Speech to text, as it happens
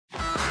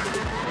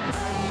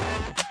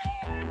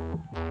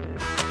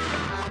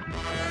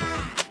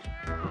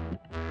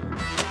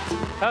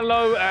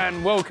Hello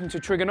and welcome to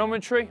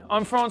TRIGGERnometry.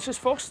 I'm Francis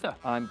Foster.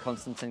 I'm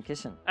Konstantin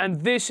Kishin.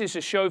 And this is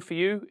a show for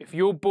you if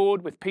you're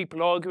bored with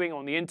people arguing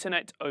on the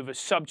internet over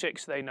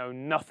subjects they know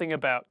nothing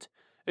about.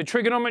 At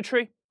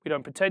TRIGGERnometry, we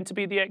don't pretend to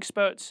be the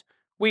experts,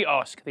 we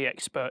ask the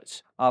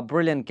experts. Our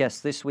brilliant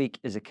guest this week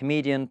is a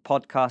comedian,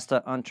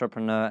 podcaster,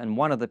 entrepreneur, and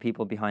one of the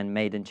people behind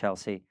Made in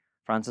Chelsea.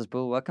 Francis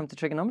Boulle, welcome to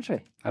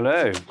TRIGGERnometry.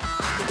 Hello.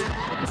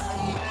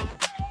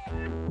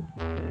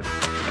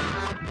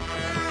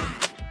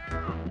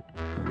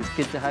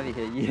 It's good to have you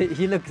here.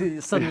 You look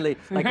suddenly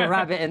like a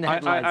rabbit in the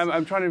headlights.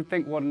 I'm trying to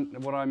think what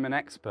I'm an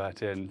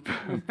expert in.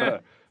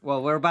 But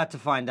well, we're about to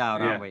find out,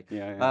 aren't we?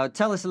 Yeah.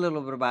 Tell us a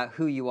little bit about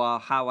who you are,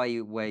 how are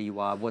you where you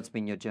are, what's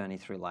been your journey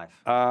through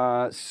life?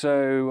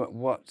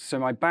 So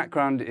my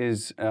background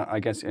is, I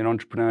guess, in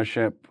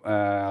entrepreneurship.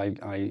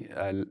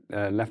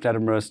 I left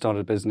Edinburgh,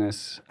 started a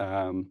business,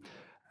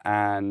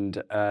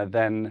 and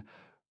then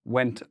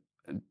went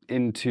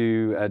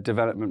into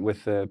development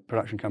with a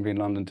production company in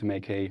London to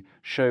make a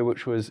show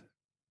which was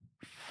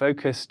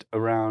focused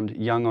around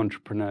young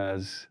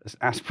entrepreneurs, an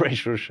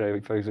aspirational show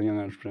focused on young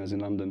entrepreneurs in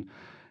London.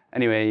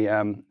 Anyway,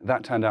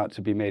 that turned out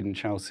to be Made in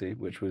Chelsea,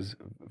 which was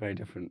a very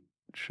different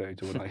show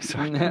to what I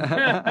signed.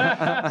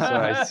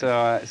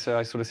 So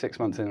I sort of 6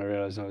 months in, I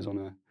realised I was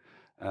on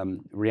a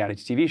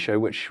reality TV show,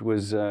 which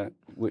was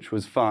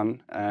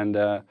fun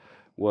and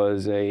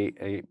was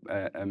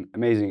an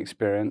amazing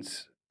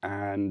experience.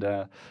 And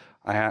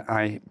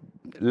I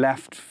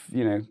left,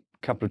 a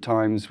couple of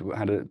times.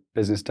 Had a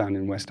business down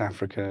in West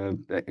Africa,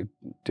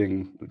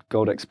 doing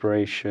gold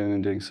exploration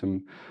and doing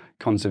some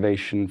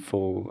conservation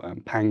for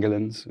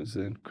pangolins. It was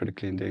a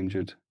critically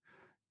endangered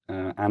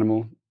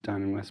animal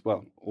down in West.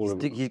 Well, all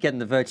of it. He's getting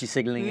the virtue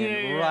signalling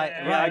in right.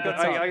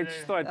 I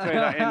just thought I'd throw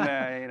that in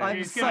there.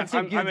 I'm such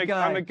a good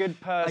guy. I'm a good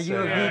person. Are you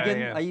a vegan?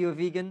 Yeah. Are you a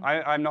vegan?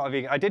 I'm not a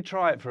vegan. I did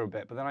try it for a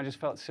bit, but then I just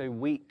felt so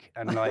weak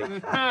and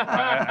like,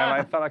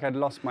 I felt like I'd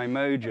lost my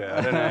mojo.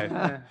 I don't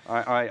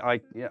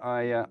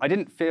know. I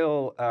didn't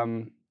feel,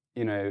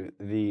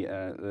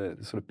 the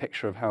sort of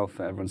picture of health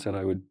that everyone said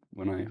I would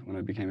when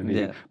I became a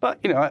vegan. Yeah. But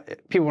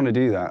people want to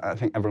do that. I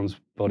think everyone's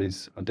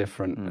bodies are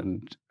different,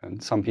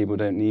 and some people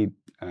don't need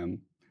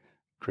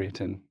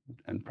creatine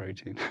and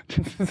protein.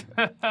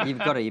 You've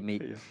got to eat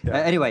meat. Yeah.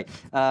 Anyway,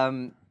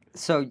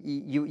 so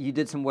you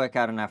did some work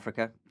out in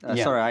Africa.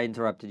 Sorry, I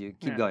interrupted you.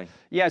 Keep going.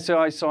 Yeah, so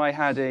I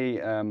had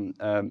a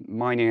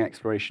mining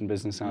exploration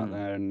business out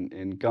there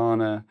in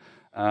Ghana.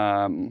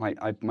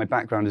 My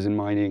background is in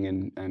mining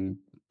and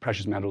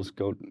precious metals,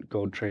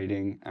 gold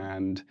trading,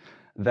 and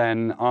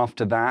then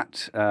after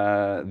that,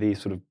 the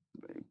sort of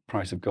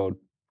price of gold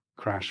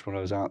crashed when I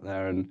was out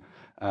there, and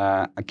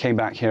I came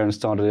back here and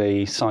started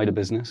a cider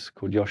business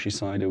called Yoshi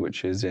Cider,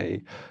 which is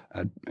a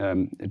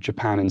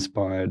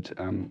Japan-inspired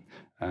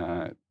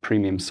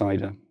premium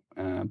cider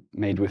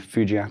made with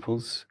Fuji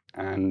apples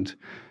and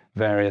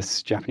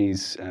various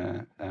Japanese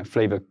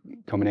flavor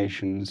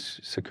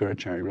combinations: Sakura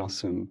cherry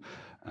blossom,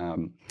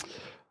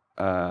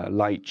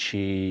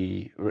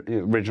 lychee,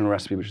 original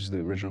recipe, which is the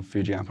original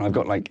Fuji apple. I've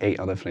got like 8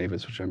 other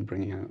flavors which I'm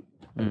bringing out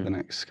over the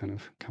next kind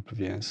of couple of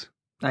years.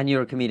 And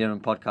you're a comedian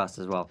and podcast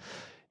as well.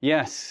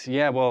 Yes,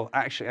 yeah. Well,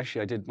 actually,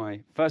 I did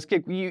my first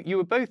gig. You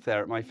were both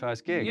there at my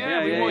first gig.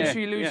 Yeah, we watched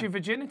you lose your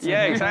virginity.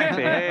 Yeah,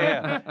 exactly.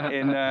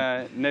 In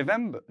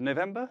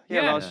November.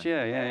 Yeah, last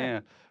year.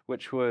 Yeah.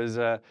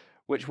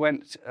 Which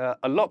went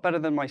a lot better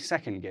than my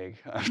second gig.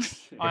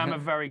 I am a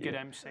very good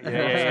MC.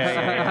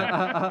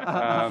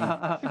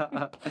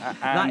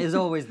 That is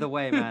always the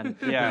way, man.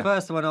 Yeah. The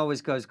first one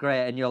always goes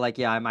great, and you're like,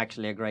 yeah, I'm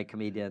actually a great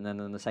comedian. And then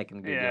on the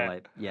second gig, you're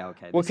like, yeah,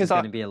 okay, this is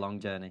going to be a long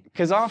journey.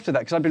 Because after that,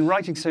 because I've been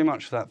writing so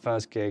much for that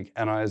first gig,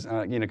 and I was,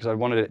 because I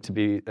wanted it to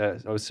be, I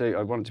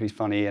wanted it to be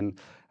funny, and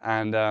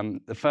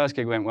the first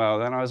gig went well.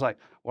 Then I was like,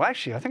 well,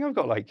 actually, I think I've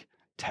got like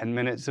 10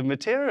 minutes of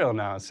material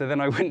now. So then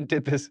I went and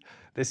did this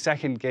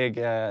second gig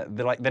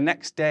the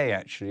next day,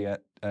 actually,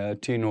 at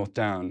 2 North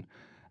Down.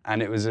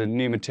 And it was a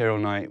new material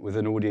night with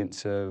an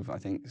audience of, I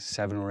think,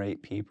 7 or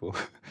 8 people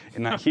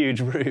in that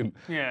huge room.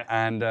 Yeah.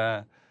 And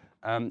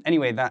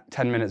anyway, that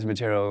 10 minutes of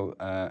material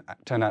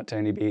turned out to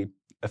only be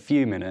a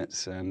few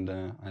minutes, and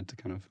I had to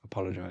kind of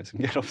apologise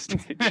and get off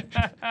stage.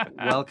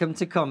 Welcome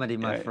to comedy,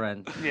 my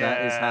friend.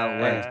 That is how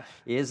it works.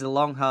 It is a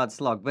long, hard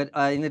slog. But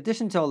in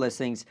addition to all those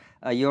things,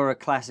 you're a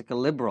classical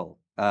liberal,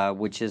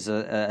 which is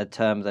a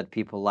term that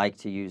people like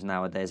to use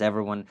nowadays.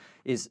 Everyone's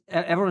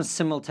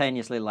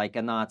simultaneously like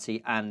a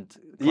Nazi and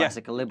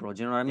classical liberal.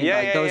 Do you know what I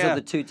mean? Those are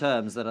the two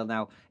terms that are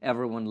now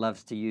everyone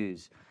loves to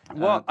use.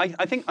 Well,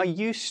 I think I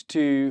used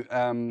to.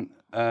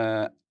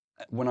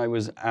 When I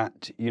was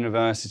at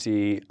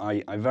university,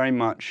 I very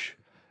much,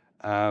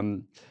 I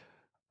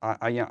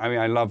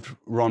loved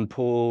Rand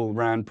Paul.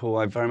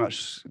 I very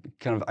much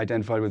kind of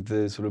identified with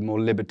the sort of more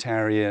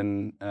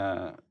libertarian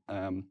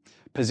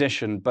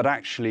position. But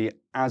actually,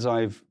 as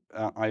I've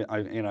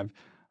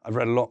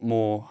read a lot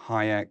more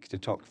Hayek, de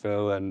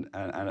Tocqueville, and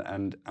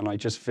I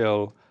just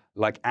feel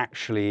like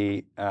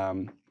actually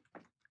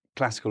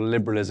classical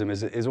liberalism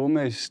is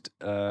almost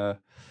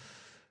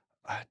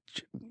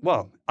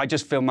well, I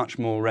just feel much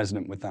more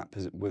resonant with that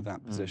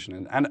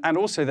position, and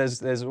also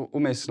there's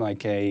almost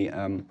like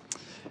a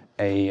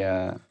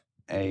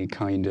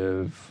kind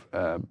of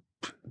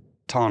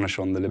tarnish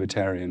on the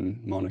libertarian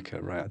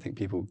moniker, right? I think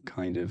people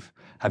kind of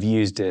have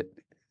used it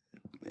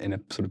in a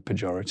sort of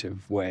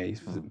pejorative way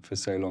for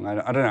so long. I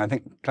don't know. I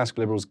think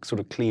classical liberals sort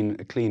of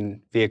a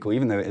clean vehicle,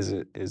 even though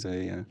it is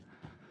an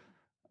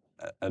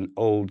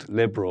old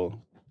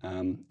liberal.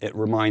 It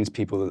reminds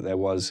people that there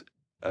was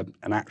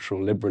an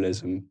actual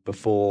liberalism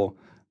before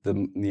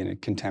the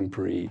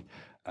contemporary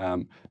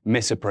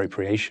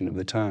misappropriation of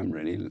the term.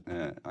 Really,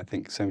 I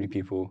think so many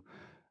people,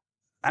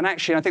 and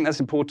actually, I think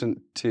that's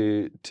important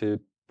to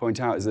point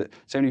out, is that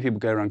so many people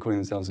go around calling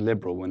themselves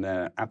liberal when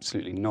they're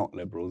absolutely not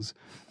liberals,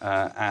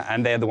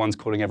 and they're the ones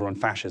calling everyone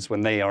fascist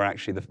when they are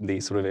actually the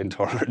sort of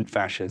intolerant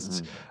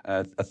fascists,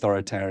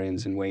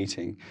 authoritarians in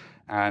waiting.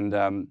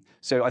 And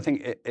so I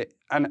think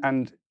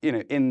and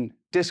in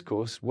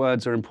discourse,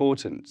 words are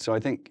important. So I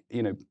think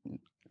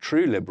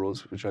true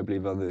liberals, which I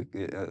believe are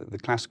the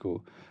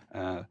classical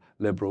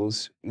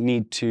liberals,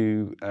 need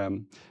to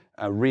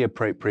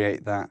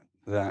reappropriate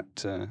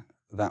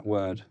that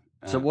word.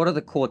 So what are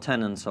the core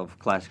tenets of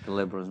classical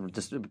liberalism?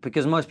 Just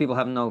because most people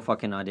have no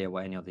fucking idea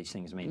what any of these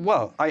things mean.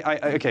 Well,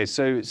 okay,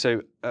 so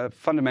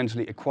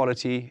fundamentally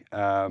equality,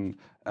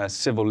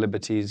 civil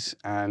liberties,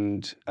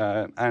 and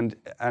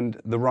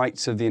the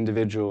rights of the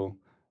individual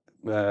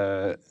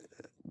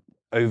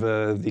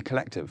over the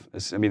collective.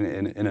 I mean,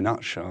 in a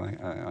nutshell,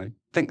 I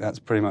think that's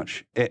pretty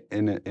much it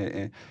in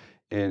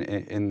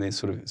the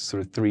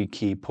sort of three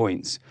key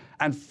points.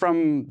 And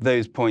from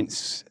those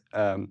points,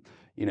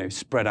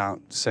 spread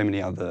out so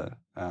many other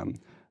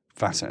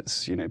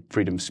facets.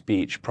 Freedom of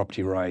speech,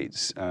 property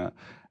rights,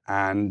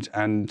 and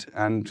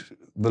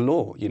the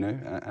law.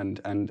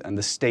 And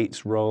the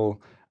state's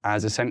role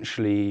as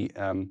essentially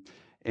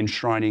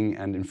enshrining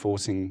and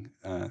enforcing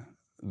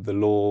the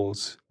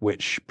laws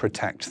which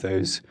protect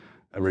those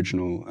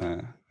original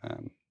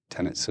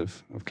tenets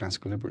of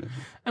classical liberalism.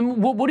 And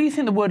what do you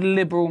think the word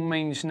liberal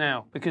means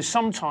now? Because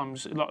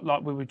sometimes,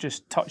 like we were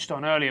just touched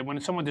on earlier, when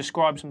someone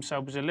describes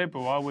themselves as a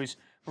liberal, I always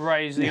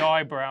raise the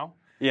eyebrow,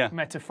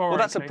 metaphorically. Well,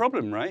 that's a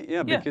problem, right?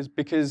 Yeah,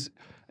 because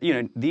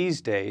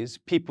these days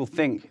people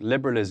think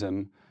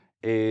liberalism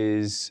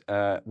is,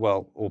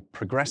 or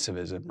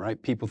progressivism,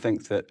 right? People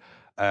think that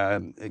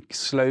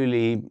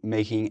slowly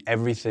making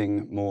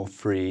everything more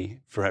free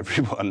for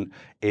everyone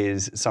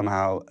is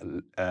somehow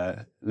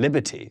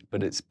liberty,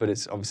 but it's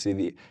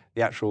obviously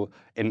the actual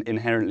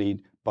inherently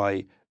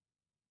by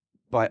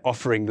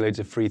offering loads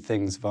of free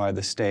things via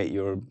the state,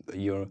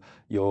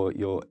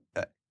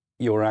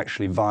 you're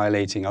actually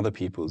violating other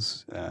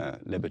people's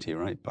liberty,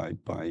 right?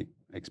 By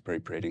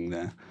expropriating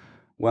their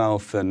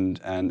wealth and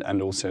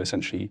also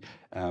essentially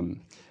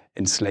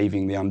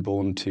enslaving the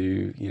unborn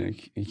to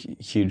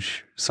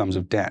huge sums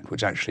of debt,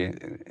 which actually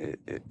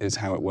is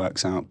how it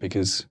works out,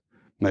 because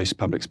most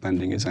public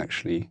spending is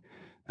actually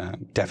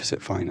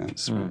deficit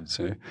finance. Right?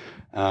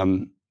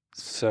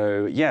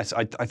 So yes,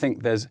 I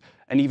think there's,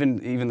 and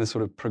even the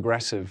sort of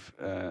progressive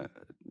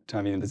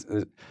term,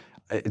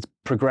 it's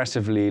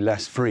progressively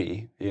less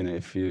free.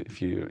 If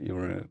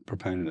you're a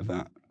proponent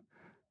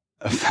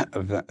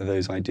of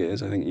those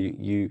ideas, I think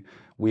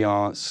we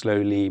are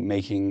slowly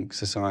making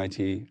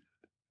society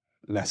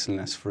less and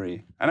less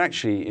free. And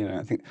actually,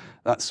 I think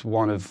that's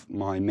one of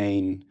my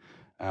main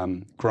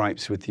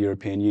gripes with the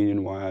European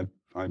Union, why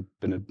I've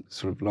been a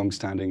sort of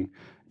long-standing,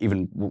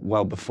 even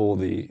well before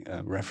the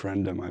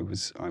referendum, I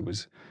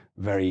was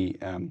very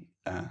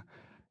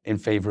in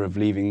favour of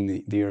leaving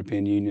the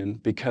European Union,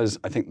 because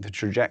I think the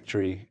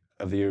trajectory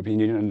of the European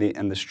Union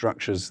and the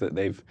structures that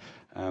they've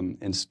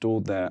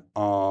installed there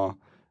are,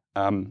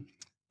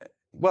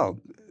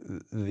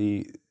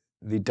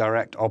 the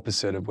direct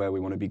opposite of where we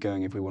want to be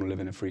going if we want to live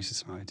in a free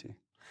society.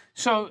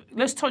 So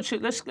let's touch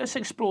it. Let's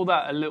explore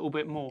that a little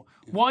bit more.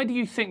 Why do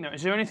you think that?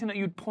 Is there anything that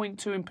you'd point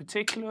to in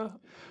particular?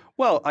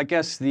 Well, I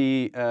guess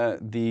the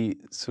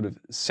sort of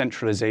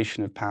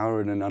centralization of power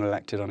in an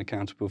unelected,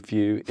 unaccountable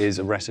few is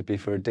a recipe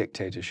for a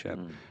dictatorship,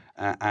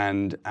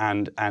 and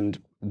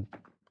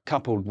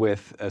coupled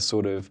with a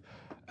sort of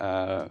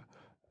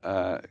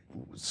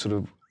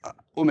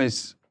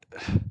almost,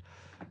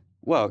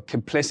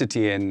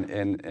 complicity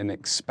in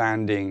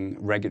expanding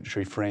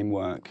regulatory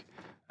framework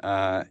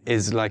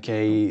is like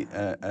a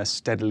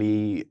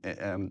steadily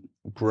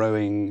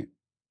growing,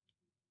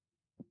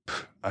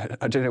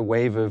 I don't know,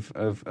 wave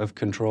of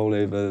control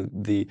over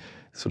the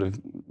sort of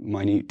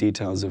minute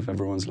details of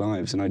everyone's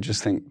lives. And I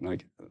just think,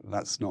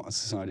 that's not a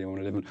society I want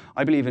to live in.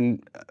 I believe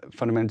in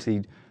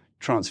fundamentally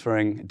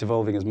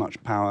devolving as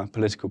much power,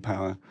 political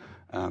power,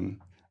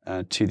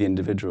 to the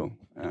individual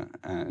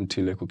and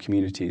to local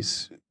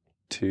communities,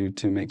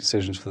 to make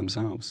decisions for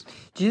themselves.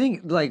 Do you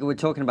think, like we're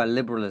talking about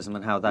liberalism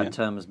and how that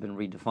term has been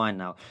redefined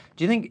now,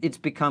 do you think it's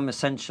become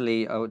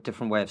essentially a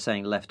different way of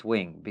saying left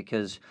wing?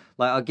 Because,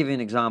 like, I'll give you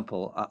an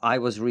example. I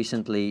was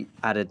recently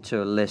added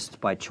to a list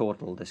by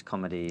Chortle, this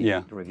comedy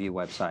review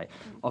website,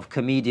 of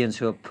comedians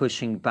who are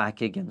pushing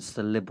back against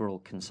the liberal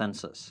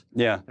consensus.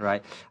 Yeah.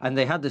 Right? And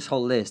they had this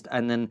whole list,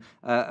 and then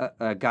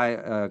a guy,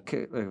 a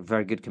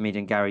very good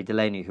comedian, Gary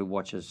Delaney, who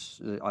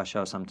watches our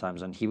show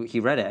sometimes, and he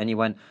read it, and he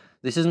went,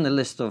 this isn't a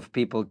list of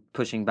people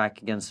pushing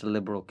back against the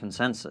liberal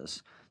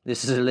consensus.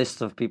 This is a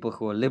list of people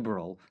who are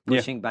liberal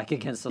pushing back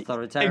against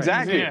authoritarianism.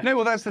 Exactly. Yeah. No,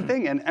 well, that's the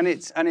thing, and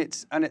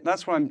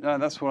that's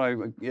what I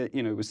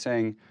was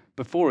saying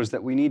before, is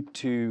that we need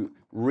to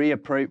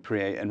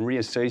reappropriate and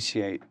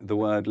reassociate the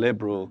word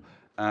liberal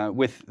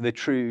with the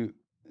true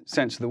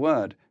sense of the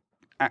word,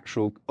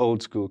 actual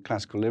old school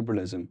classical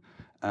liberalism,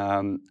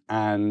 and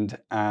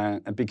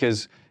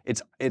because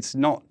it's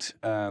not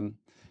a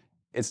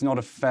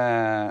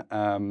fair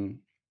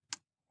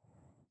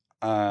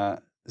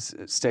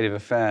state of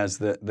affairs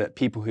that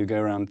people who go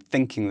around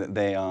thinking that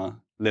they are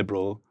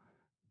liberal,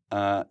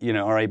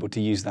 are able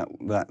to use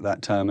that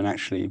term and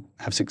actually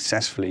have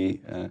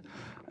successfully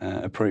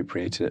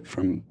appropriated it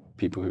from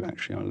people who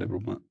actually are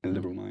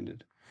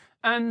liberal-minded.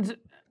 And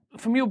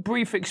from your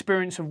brief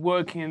experience of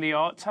working in the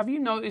arts, have you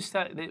noticed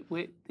that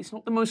it's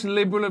not the most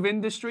liberal of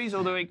industries,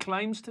 although it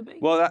claims to be?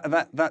 Well,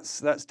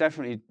 that's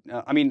definitely.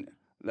 I mean,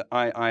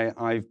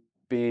 I've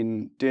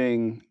been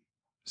doing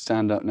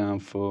stand-up now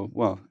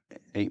for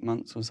 8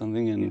 months or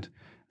something,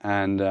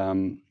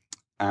 and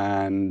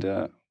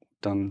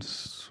done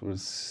sort of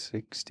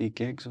 60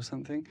 gigs or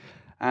something,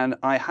 and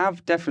I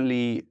have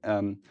definitely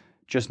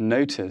just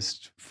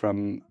noticed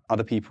from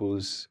other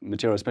people's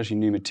material, especially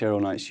new material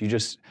nights,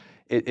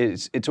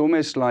 it's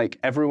almost like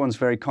everyone's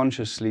very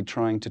consciously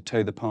trying to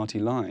toe the party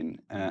line,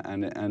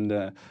 and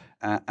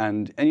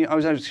I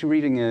was actually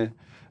reading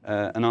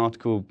an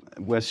article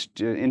where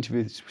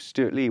interviewed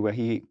Stuart Lee, where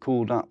he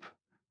called up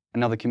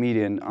another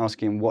comedian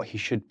asking him what he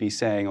should be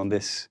saying on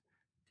this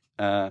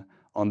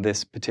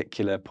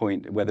particular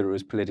point, whether it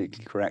was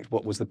politically correct.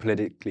 What was the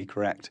politically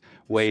correct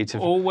way to?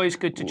 Always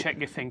good to check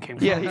your thinking.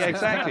 Yeah,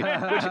 exactly.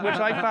 which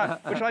I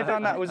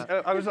found that was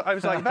I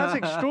was like, that's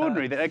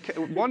extraordinary that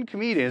one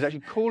comedian is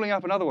actually calling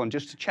up another one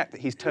just to check that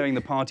he's towing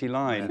the party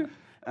line.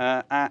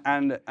 I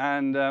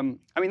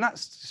mean,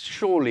 that's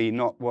surely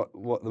not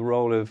what the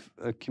role of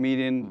a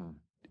comedian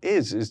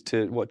is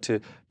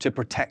to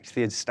protect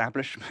the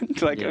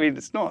establishment. I mean,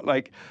 it's not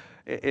like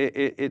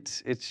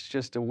it's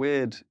just a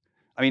weird.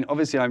 I mean,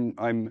 obviously,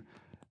 I'm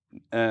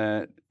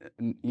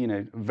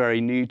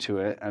very new to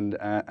it, and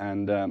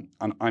I'm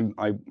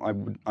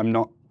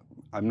not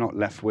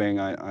left wing.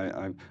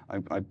 I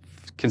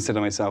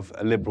consider myself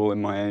a liberal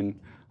in my own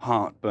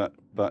heart, but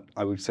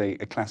I would say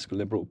a classical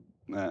liberal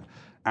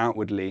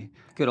outwardly.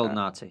 Good old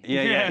Nazi.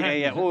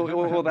 Yeah.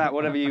 Or that,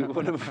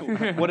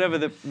 whatever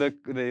the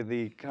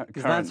current.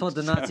 That's what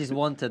the Nazis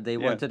wanted. They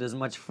wanted as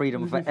much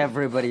freedom for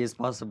everybody as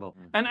possible.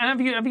 And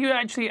have you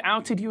actually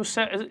outed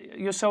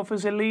yourself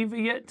as a leaver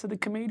yet to the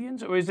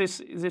comedians, or is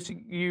this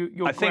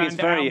your? I think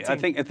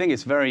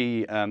it's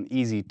very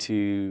easy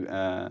to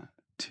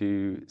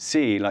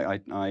see.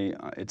 Like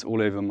it's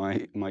all over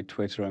my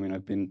Twitter. I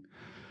mean,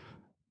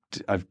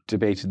 I've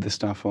debated the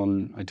stuff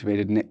I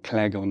debated Nick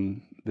Clegg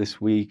on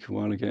this week a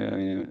while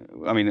ago.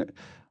 I mean,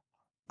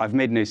 I've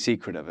made no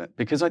secret of it,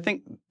 because I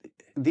think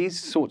these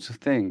sorts of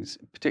things,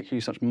 particularly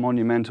such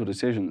monumental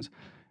decisions,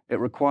 it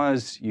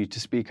requires you to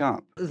speak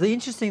up. The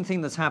interesting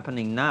thing that's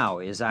happening now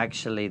is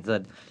actually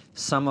that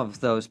some of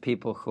those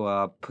people who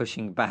are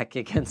pushing back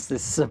against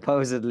this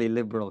supposedly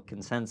liberal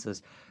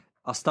consensus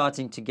are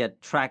starting to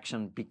get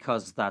traction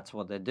because that's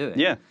what they're doing.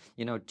 Yeah.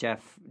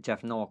 Jeff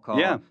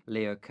Norcott,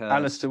 Leo Kurtz.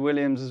 Alistair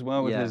Williams as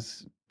well with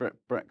his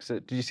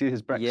Brexit. Did you see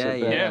his Brexit?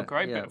 Yeah,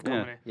 great bit of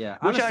comedy. Yeah,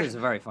 Alistair's a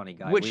very funny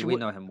guy. We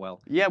know him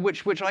well. Yeah,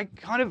 which I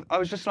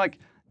was just like,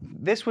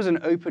 this was an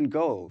open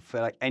goal for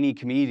like any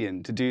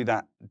comedian to do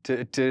that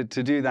to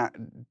do that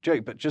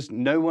joke, but just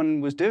no one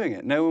was doing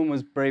it. No one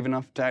was brave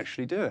enough to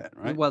actually do it,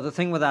 right? Well, the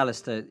thing with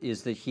Alistair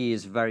is that he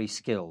is very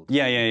skilled.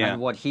 Yeah. And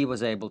what he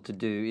was able to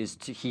do is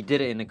he did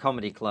it in a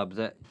comedy club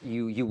that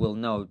you will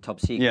know, Top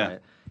Secret. Yeah.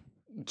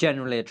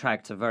 Generally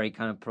attracts a very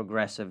kind of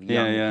progressive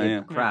young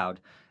hip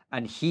crowd.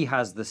 And he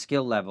has the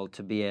skill level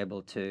to be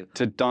able to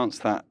dance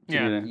that.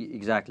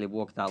 Exactly,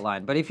 walk that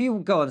line. But if you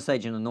go on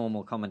stage in a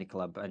normal comedy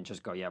club and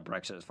just go,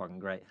 Brexit is fucking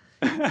great.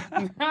 They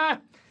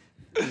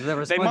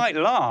might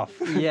laugh.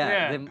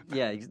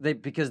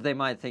 Because they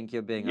might think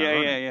you're being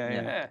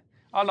ironic.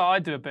 I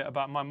do a bit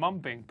about my mum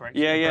being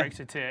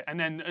Brexiteer, and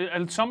then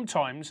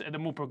sometimes at the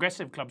more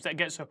progressive clubs that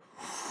gets I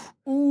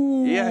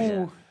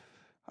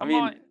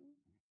mean,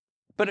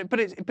 but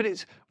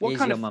it's what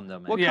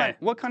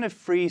kind of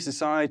free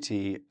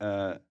society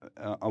are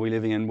we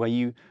living in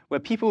where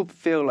people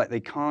feel like they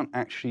can't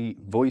actually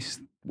voice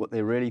what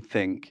they really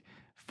think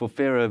for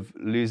fear of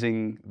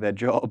losing their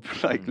job,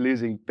 like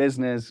losing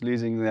business,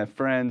 losing their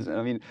friends.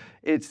 I mean,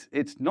 it's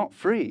not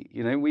free.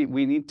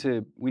 We need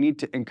to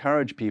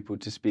encourage people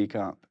to speak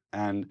up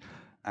and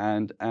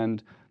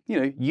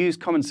use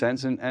common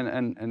sense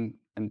and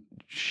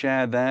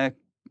share their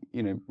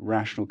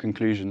rational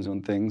conclusions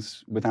on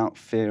things without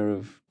fear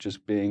of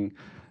just being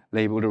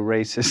labelled a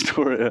racist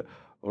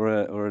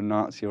or a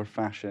Nazi or a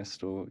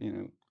fascist or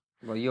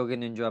Well, you're going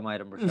to enjoy my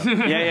Edinburgh show.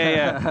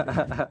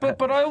 yeah.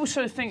 But I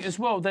also think as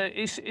well that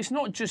it's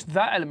not just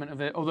that element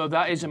of it, although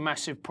that is a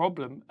massive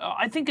problem.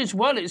 I think as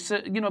well it's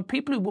that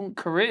people who want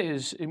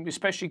careers,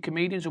 especially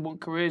comedians who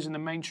want careers in the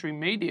mainstream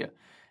media,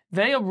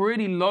 they are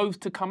really loath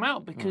to come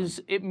out because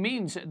it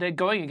means that they're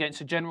going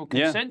against a general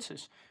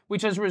consensus,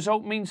 which as a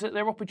result means that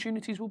their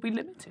opportunities will be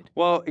limited.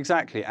 Well,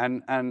 exactly,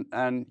 and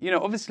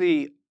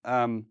obviously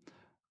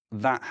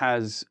that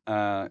has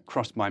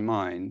crossed my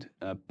mind,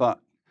 but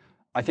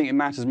I think it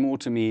matters more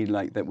to me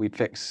that we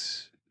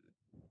fix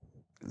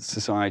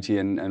society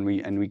and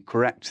we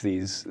correct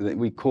these, that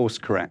we course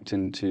correct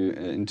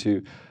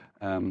into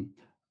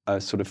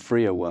a sort of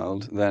freer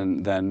world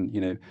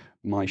than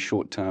my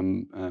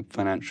short-term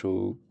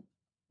financial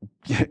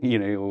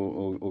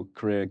or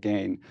career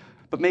gain.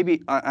 But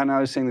maybe, and I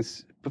was saying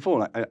this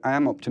before, I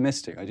am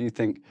optimistic. I do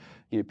think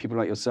people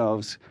like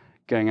yourselves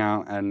going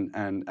out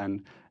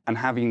and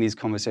having these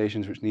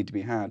conversations which need to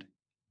be had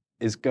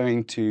is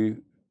going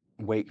to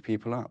wake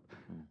people up.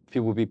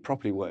 People will be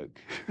properly woke.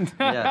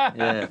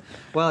 Yeah.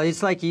 Well,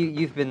 it's like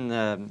you've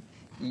been,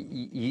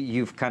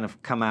 you've kind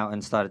of come out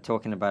and started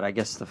talking about, I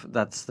guess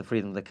that's the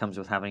freedom that comes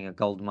with having a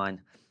gold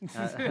mine.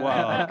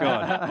 Wow,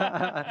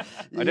 God.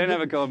 I don't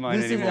have a gold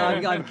mine anymore.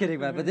 I'm kidding,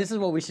 man. But this is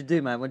what we should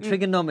do, man. When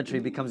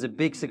TRIGGERnometry becomes a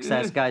big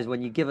success, guys,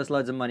 when you give us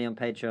loads of money on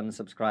Patreon and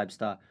subscribe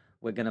star,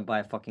 we're going to buy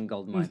a fucking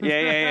gold mine.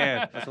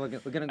 Yeah. So we're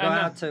going to go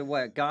out to,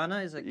 where,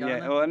 Ghana? Is it Ghana?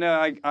 Yeah, well, no,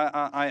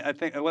 I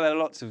think, well,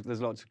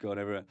 there's lots of gold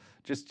everywhere.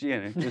 Just,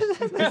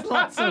 There's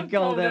lots of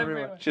gold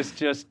everywhere.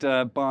 Just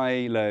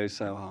buy low,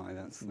 sell high.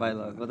 Buy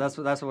low. Well, that's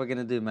what we're going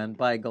to do, man.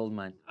 Buy a gold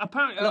mine.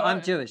 Apparently, look,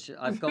 I'm Jewish.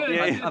 I've got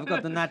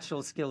the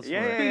natural skills for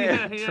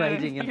it.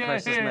 Trading in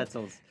precious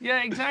metals.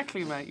 Yeah,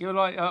 exactly, mate. You're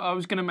like, I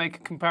was going to make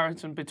a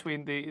comparison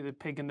between the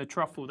pig and the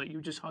truffle that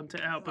you just hunted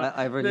out. But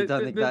I really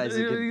don't think that is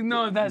a good...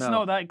 No, that's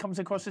not that. It comes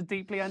across as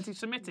deeply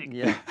anti-Semitic.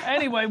 Yeah.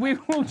 Anyway, we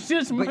will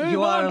just move on. But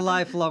you are a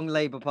lifelong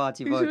Labour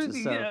Party voter,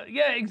 so...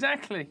 Yeah,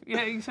 exactly.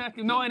 Yeah,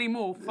 exactly. Not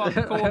anymore. Fuck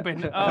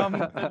Corbyn.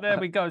 But there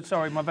we go.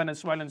 Sorry, my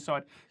Venezuelan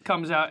side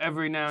comes out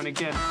every now and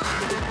again.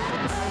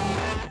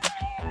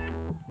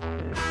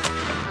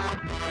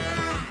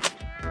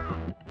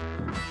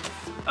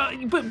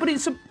 But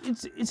it's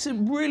a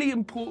really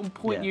important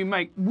point you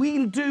make.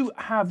 We do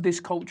have this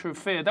culture of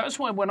fear. That's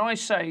why when I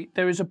say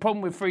there is a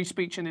problem with free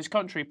speech in this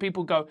country,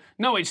 people go,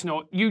 no, it's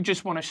not. You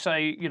just want to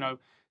say,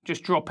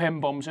 just drop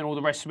M-bombs and all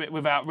the rest of it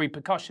without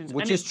repercussions.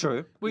 Which is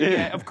true.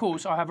 Yeah, of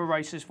course, I have a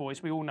racist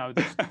voice. We all know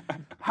this.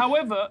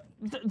 However,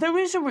 there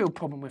is a real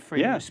problem with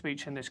freedom of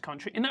speech in this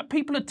country in that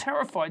people are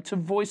terrified to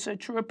voice their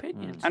true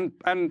opinions.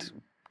 And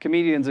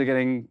comedians are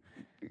getting,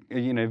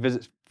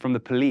 visits from the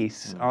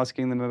police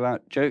asking them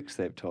about jokes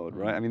they've told,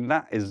 right? I mean,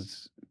 that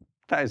is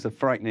a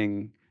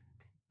frightening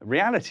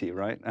reality,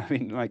 right? I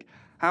mean,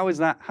 how is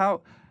that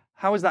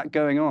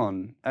going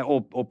on?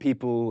 Or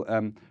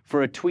people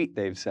for a tweet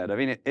they've said. I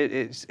mean,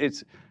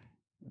 it's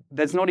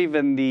there's not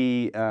even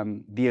the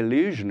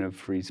illusion of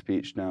free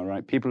speech now,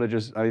 right? People are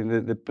just. I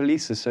mean, the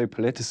police are so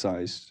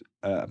politicized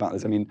about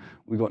this. I mean,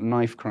 we've got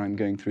knife crime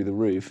going through the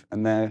roof,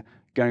 and they're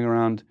going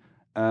around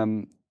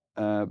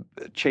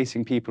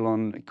chasing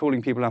people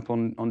calling people up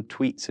on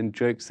tweets and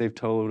jokes they've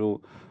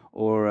told,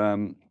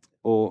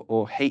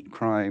 or hate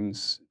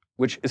crimes,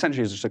 which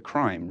essentially is just a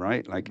crime,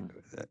 right?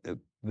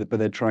 But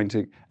they're trying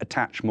to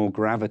attach more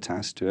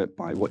gravitas to it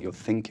by what you're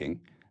thinking,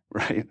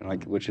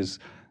 right? Which is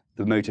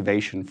the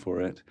motivation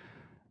for it,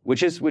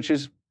 which is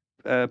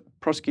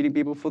prosecuting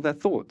people for their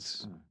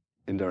thoughts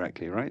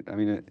indirectly, right? I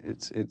mean,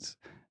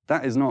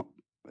 that is not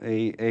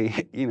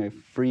a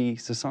free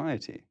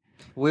society.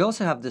 We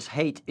also have this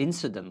hate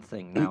incident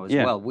thing now as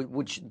well,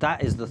 which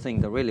that is the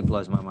thing that really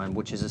blows my mind,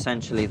 which is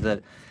essentially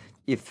that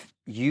if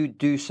you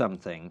do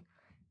something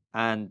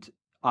and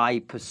I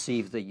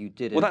perceive that you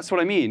did it. Well, that's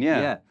what I mean,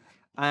 yeah.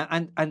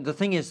 And the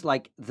thing is,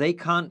 they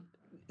can't,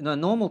 in a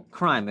normal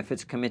crime, if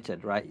it's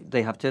committed, right,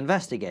 they have to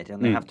investigate it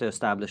and they have to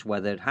establish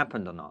whether it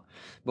happened or not.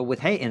 But with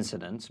hate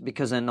incidents,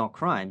 because they're not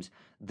crimes,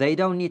 they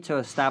don't need to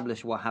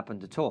establish what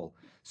happened at all.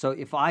 So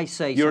if I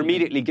say you're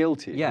immediately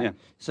guilty. Yeah.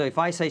 So if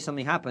I say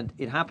something happened,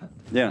 it happened.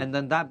 Yeah. And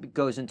then that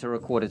goes into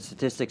recorded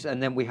statistics,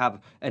 and then we have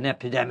an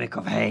epidemic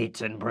of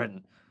hate in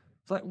Britain.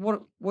 It's like,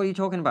 what are you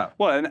talking about?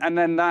 Well, and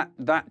then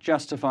that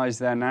justifies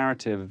their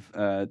narrative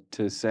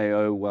to say,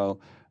 oh well,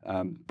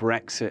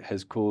 Brexit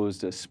has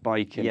caused a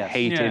spike in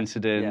hate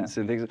incidents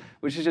and things,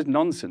 which is just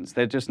nonsense.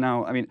 They're just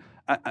now. I mean,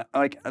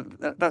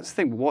 that's the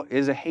thing. What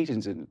is a hate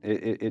incident?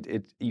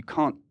 You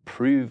can't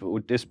prove or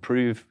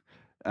disprove.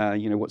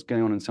 What's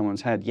going on in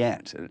someone's head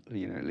yet,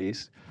 at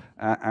least,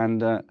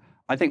 and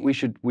I think we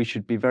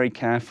should be very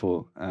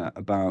careful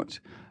about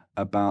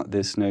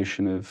this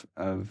notion of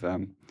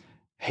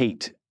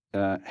hate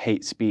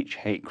speech,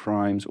 hate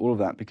crimes, all of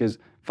that, because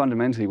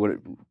fundamentally what it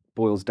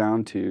boils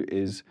down to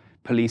is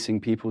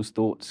policing people's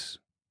thoughts,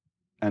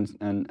 and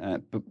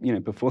you know,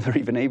 before they're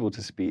even able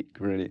to speak,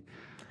 really.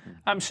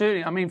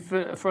 Absolutely. I mean,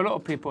 for a lot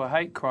of people, a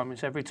hate crime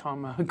is every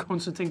time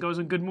Constantine goes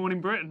on Good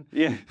Morning Britain.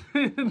 Yeah.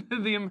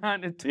 The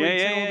amount of tweets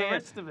and all the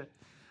rest of it.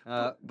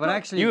 But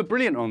actually, you were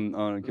brilliant on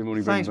Good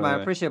Morning Britain. Thanks, man.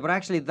 I appreciate it. But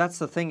actually, that's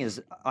the thing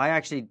is, I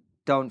actually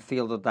don't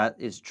feel that that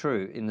is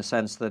true, in the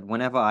sense that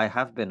whenever I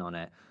have been on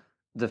it,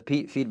 the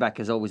feedback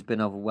has always been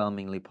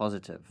overwhelmingly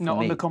positive. Not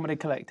on the Comedy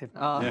Collective.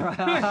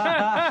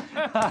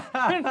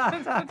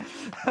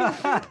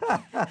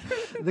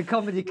 The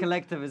Comedy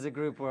Collective is a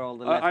group where all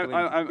the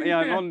left-wing...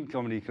 I'm on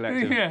Comedy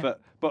Collective. Yeah.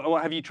 But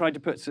what have you tried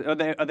to put? Have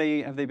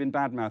they been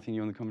bad mouthing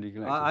you on the Comedy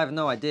Collective? I have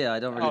no idea. I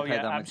don't really pay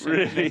that much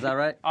absolutely. attention. Is that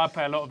right? I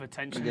pay a lot of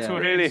attention to it.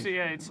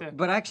 Really?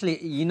 But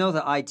actually, you know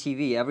that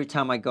ITV, every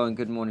time I go in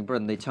Good Morning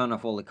Britain, they turn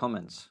off all the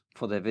comments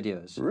for their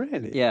videos.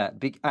 Really? Yeah.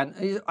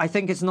 And I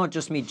think it's not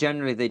just me.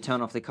 Generally, they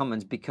turn off the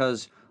comments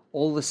because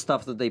all the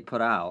stuff that they put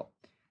out,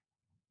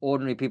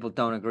 ordinary people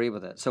don't agree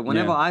with it. So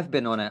whenever I've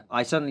been on it,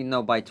 I certainly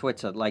know by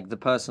Twitter, like the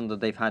person that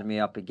they've had me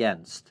up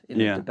against in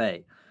the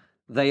debate,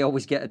 they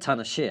always get a ton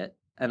of shit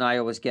and I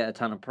always get a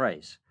ton of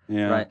praise.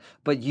 Yeah. Right.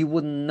 But you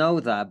wouldn't know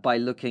that by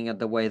looking at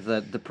the way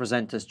that the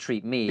presenters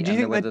treat me and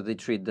the way that they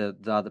treat the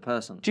other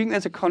person. Do you think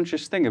there's a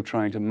conscious thing of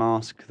trying to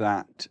mask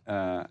that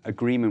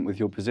agreement with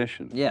your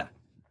position? Yeah.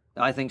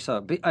 I think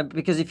so.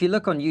 Because if you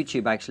look on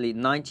YouTube, actually,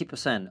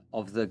 90%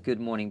 of the Good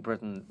Morning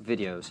Britain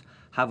videos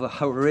have a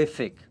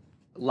horrific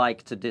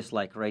like to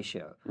dislike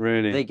ratio.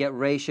 Really? They get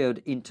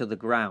ratioed into the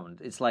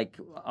ground. It's like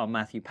our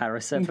Matthew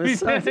Paris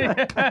episode.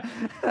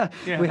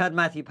 We had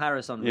Matthew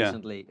Paris on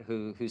recently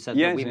who said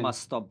that we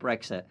must stop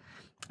Brexit.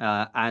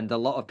 And a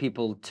lot of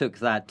people took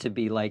that to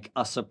be like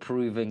us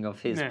approving of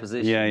his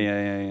position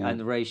and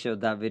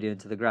ratioed that video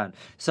into the ground.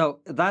 So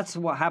that's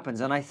what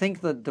happens. And I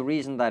think that the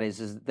reason that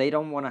is they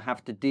don't want to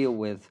have to deal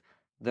with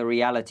the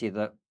reality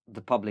that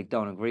the public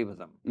don't agree with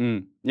them.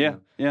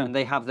 And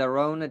they have their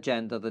own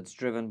agenda that's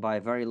driven by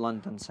very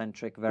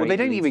London-centric, very... Well, they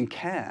don't even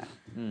care.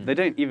 They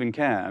don't even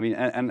care. I mean,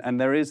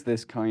 and there is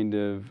this kind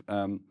of,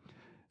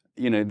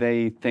 you know,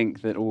 they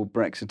think that all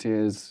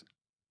Brexiteers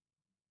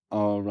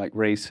are like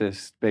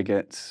racist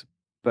bigots,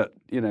 but,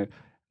 you know,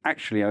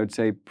 actually I would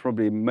say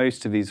probably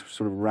most of these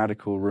sort of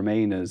radical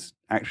Remainers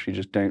actually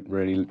just don't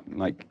really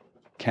like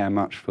care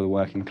much for the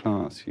working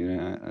class. You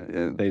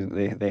know,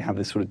 they have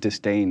this sort of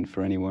disdain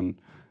for anyone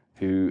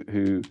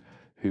who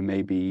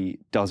maybe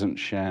doesn't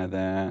share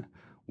their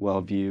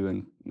worldview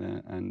and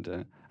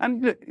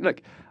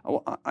look,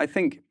 I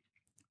think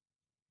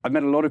I've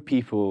met a lot of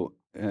people,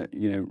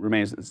 you know,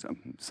 Remainers.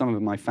 Some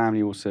of my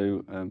family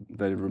also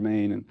voted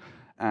Remain,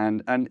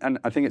 and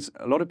I think it's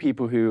a lot of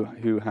people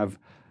who have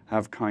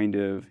kind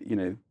of, you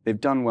know,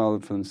 they've done well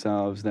for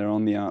themselves. They're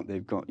on the up.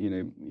 They've got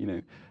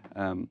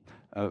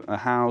a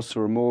house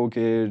or a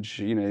mortgage.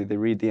 You know, they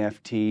read the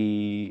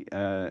FT,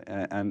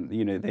 and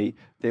you know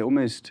they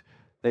almost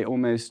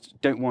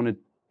don't want to.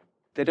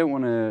 They don't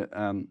want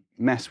to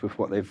mess with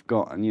what they've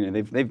got, and you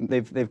know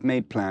they've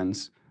made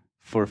plans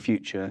for a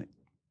future,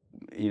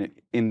 you know,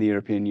 in the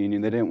European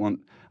Union. They don't want.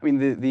 I mean,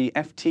 the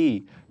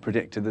FT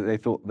predicted that they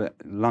thought that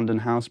London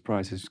house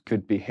prices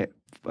could be hit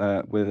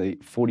with a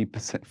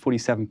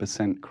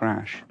 47%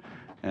 crash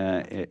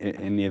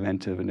in the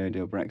event of a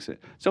no-deal Brexit.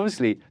 So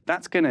obviously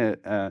that's going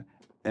to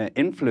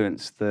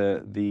influence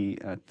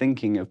the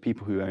thinking of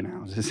people who own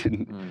houses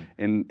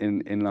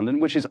in London,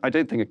 which is, I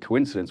don't think, a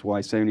coincidence why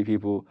so many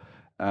people,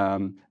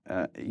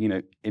 you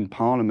know, in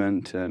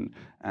Parliament and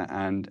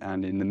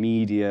in the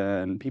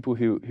media and people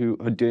who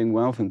are doing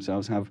well for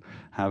themselves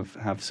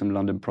have some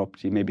London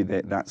property. Maybe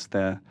that's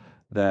their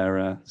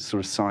sort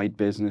of side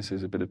business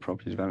is a bit of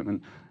property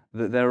development.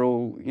 That they're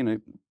all, you know,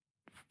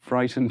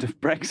 frightened of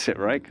Brexit,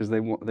 right? Because they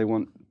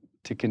want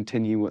to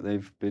continue what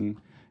they've been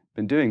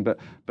doing. But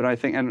I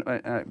think and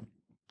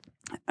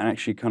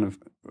actually kind of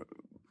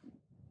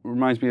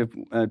reminds me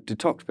of de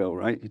Tocqueville,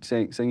 right? It's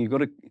saying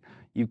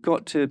you've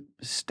got to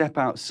step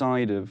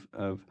outside of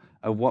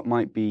what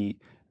might be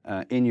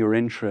in your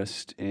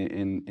interest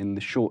in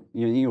the short,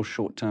 you know, in your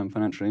short-term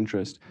financial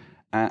interest,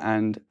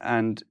 and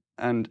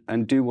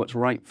do what's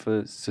right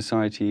for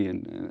society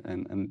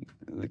and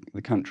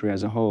the country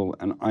as a whole.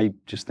 And I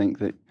just think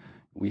that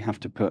we have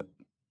to put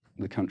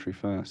the country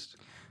first.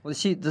 Well,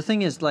 see, the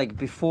thing is, like,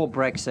 before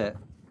Brexit,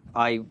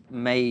 I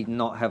may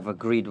not have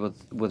agreed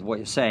with what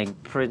you're saying,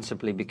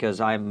 principally because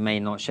I may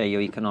not share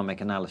your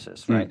economic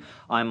analysis, right?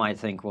 I might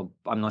think, well,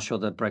 I'm not sure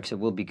that Brexit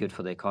will be good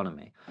for the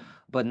economy.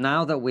 But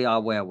now that we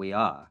are where we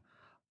are,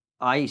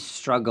 I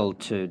struggle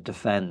to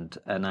defend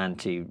an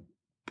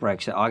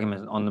anti-Brexit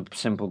argument on the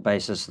simple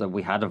basis that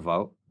we had a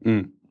vote,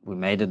 we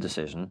made a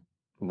decision,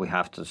 we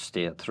have to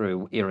steer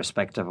through,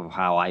 irrespective of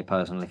how I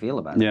personally feel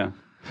about it. Yeah.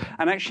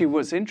 And actually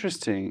what's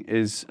interesting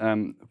is,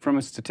 from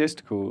a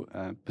statistical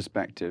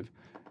perspective,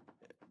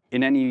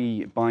 in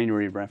any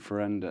binary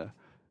referenda,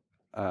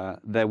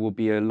 there will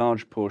be a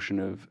large portion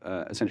of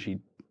essentially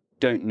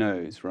don't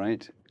knows,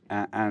 right?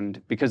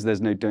 and because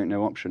there's no don't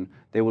know option,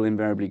 they will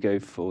invariably go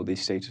for the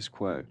status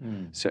quo.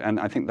 So, and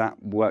I think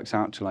that works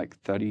out to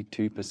like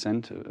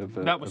 32% of.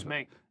 That was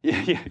me.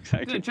 Yeah,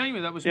 exactly.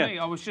 Genuinely, that was me.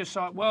 I was just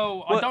like,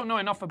 well, I don't know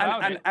enough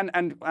about it.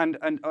 And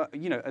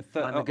you know, a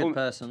third. I'm a good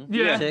person.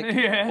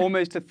 Yeah.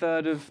 Almost a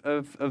third of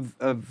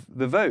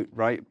the vote,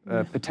 right?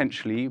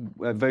 Potentially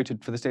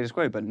voted for the status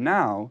quo. But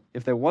now,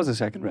 if there was a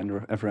second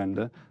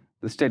referenda,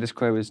 the status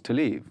quo is to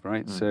leave,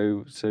 right?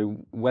 So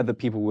whether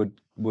people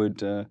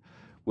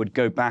would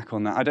go back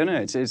on that, I don't know.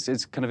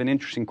 It's kind of an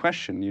interesting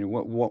question. You know,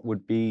 what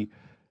would be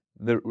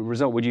the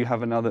result? Would you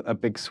have a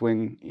big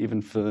swing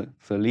even for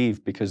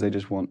leave because they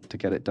just want to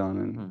get it done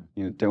and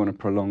you know don't want to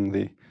prolong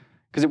the?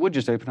 Because it would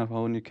just open up a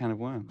whole new can of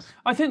worms.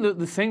 I think that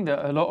the thing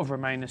that a lot of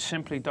Remainers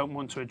simply don't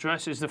want to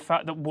address is the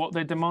fact that what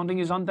they're demanding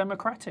is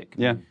undemocratic.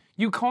 Yeah.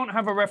 You can't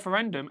have a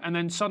referendum and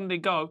then suddenly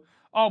go,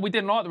 oh, we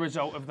didn't like the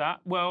result of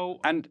that.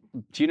 Well, and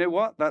do you know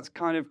what? That's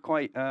kind of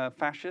quite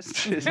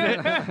fascist, isn't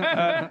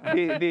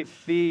it?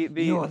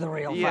 You're the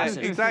real fascist.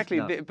 Exactly.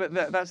 No. But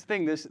that's the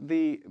thing.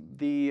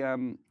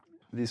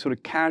 The sort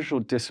of casual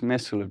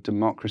dismissal of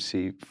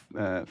democracy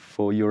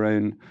for your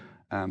own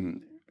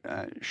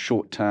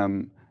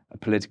short-term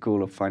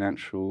political or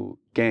financial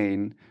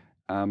gain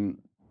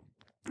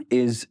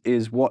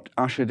is what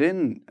ushered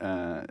in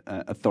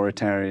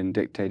authoritarian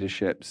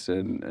dictatorships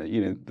and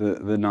you know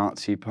the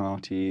Nazi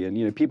Party and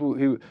you know people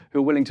who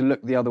are willing to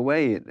look the other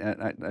way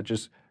at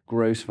just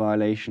gross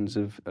violations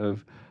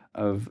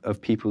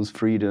of people's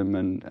freedom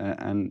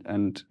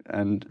and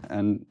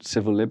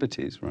civil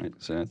liberties, right?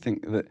 So I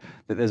think that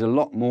there's a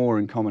lot more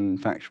in common, in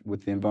fact,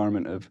 with the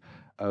environment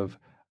of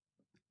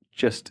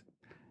just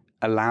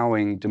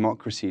allowing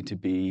democracy to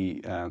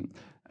be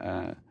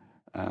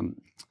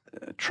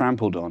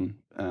trampled on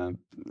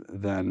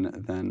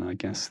than I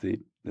guess the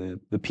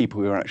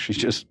people who are actually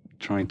just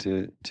trying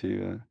to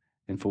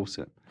enforce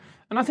it.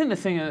 and I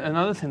think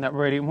another thing that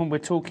really, when we're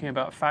talking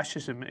about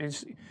fascism,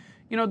 is,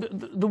 you know,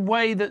 the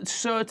way that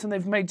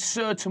they've made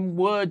certain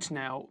words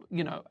now,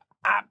 you know,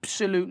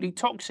 absolutely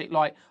toxic.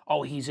 Like,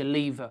 oh, he's a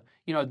leaver.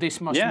 You know,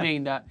 this must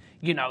mean that,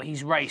 you know,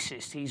 he's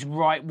racist, he's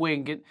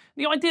right-wing. And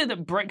the idea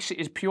that Brexit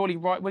is purely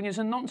right-wing is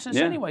a nonsense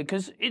anyway,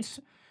 because it's,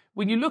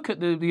 when you look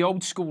at the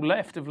old school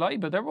left of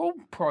Labour, they're all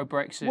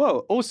pro-Brexit.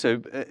 Well, also,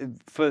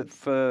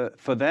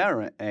 for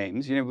their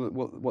aims, you know,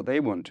 what they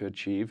want to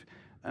achieve,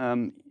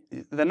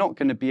 they're not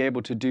going to be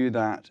able to do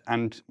that,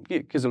 and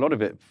because a lot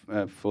of it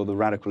for the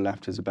radical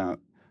left is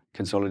about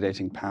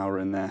consolidating power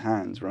in their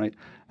hands, right?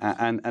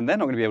 And they're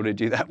not going to be able to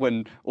do that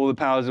when all the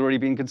power has already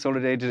been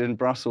consolidated in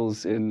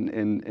Brussels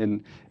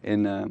in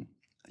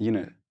you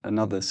know,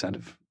 another set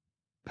of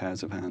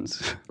pairs of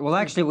hands. Well,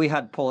 actually, we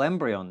had Paul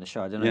Embry on the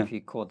show. I don't know if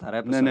you caught that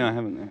episode. No, I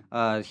haven't.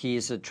 No.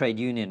 He's a trade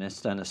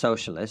unionist and a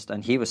socialist,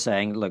 and he was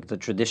saying, look, the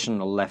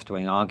traditional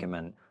left-wing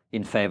argument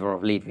in favor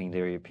of leaving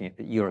the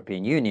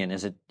European Union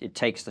is it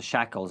takes the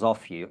shackles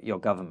off your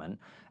government,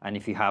 and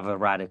if you have a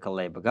radical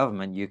Labour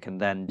government, you can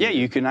then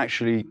you can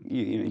actually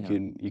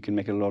you can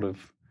make a lot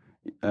of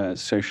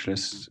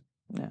socialist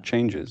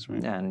changes,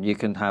 right? Yeah, and you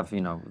can have,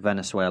 you know,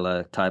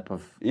 Venezuela type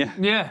of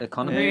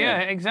economy. Yeah,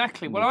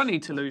 exactly. Well, I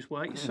need to lose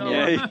weight, so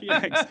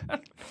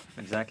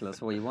exactly.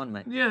 That's what you want,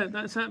 mate. Yeah,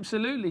 that's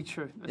absolutely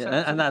true.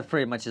 And that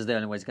pretty much is the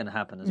only way it's going to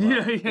happen as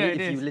well.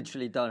 If you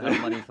literally don't have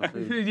money for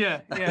food.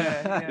 Yeah.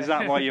 Is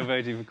that why you're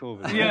voting for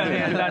Corbyn?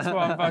 Yeah, that's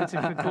why I'm voting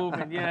for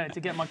Corbyn. Yeah, to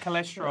get my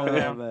cholesterol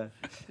down.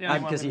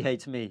 And because he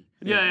hates me.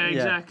 Yeah,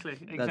 exactly.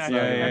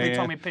 Every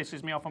time he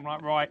pisses me off, I'm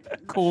like, right,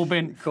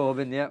 Corbyn.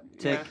 Corbyn, yep,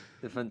 tick.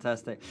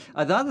 Fantastic.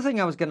 The other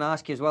thing I was going to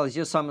ask you as well is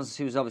you're someone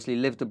who's obviously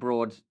lived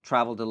abroad,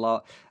 travelled a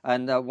lot,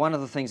 and one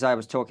of the things I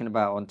was talking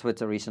about on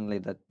Twitter recently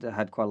that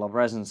had quite a lot of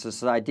resonance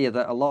is the idea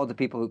that a lot of the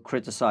people who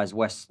criticise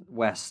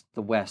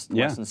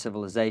Western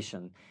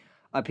civilization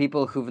are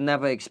people who've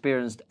never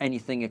experienced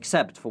anything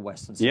except for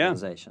Western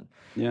civilization.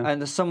 Yeah.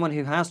 And as someone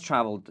who has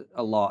travelled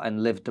a lot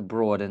and lived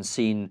abroad and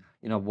seen,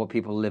 you know, what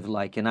people live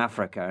like in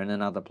Africa and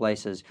in other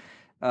places,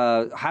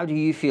 how do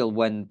you feel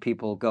when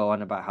people go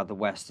on about how the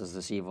West is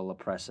this evil,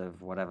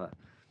 oppressive, whatever?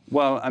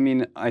 Well, I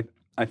mean, I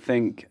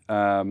think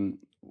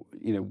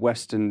you know,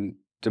 Western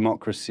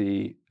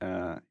democracy,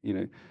 you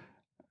know,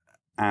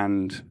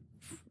 and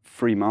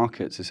free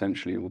markets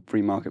essentially, or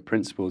free market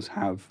principles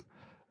have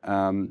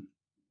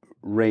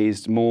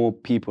raised more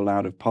people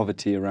out of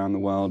poverty around the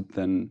world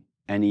than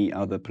any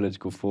other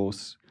political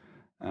force,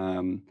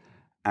 and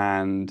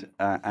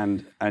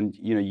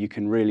you know, you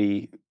can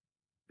really.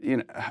 You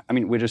know, I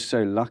mean, we're just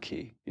so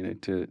lucky, you know,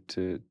 to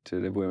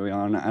live where we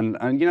are, and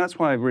you know, that's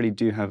why I really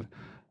do have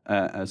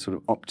a sort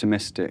of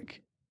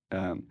optimistic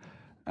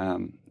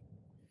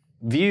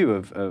view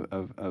of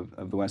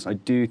the West. I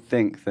do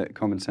think that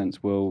common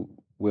sense will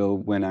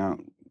win out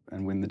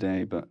and win the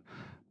day, but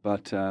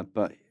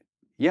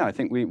yeah, I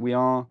think we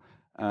are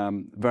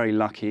very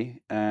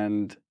lucky,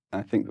 and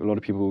I think a lot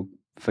of people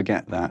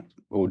forget that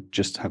or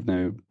just have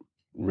no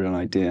real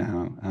idea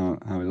how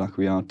lucky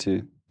we are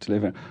to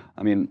live here.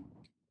 I mean.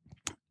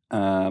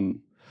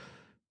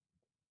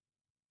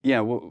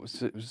 Yeah, well,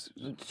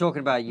 talking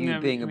about you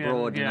being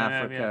abroad in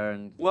Africa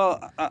and. Well,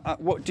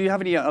 what do you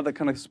have any other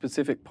kind of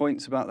specific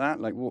points about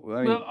that? Like, what,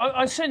 I mean, well,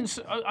 I sense.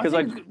 I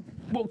think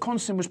what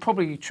Constantine was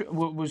probably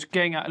was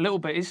getting at a little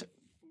bit is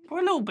we're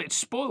a little bit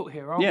spoilt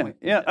here, aren't we?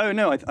 Yeah. Oh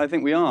no, I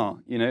think we are.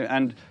 You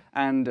know,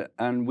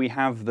 and we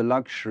have the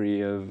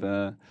luxury of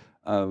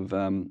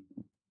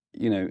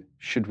you know,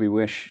 should we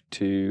wish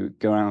to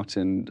go out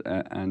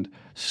and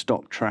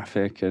stop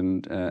traffic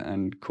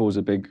and cause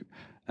a big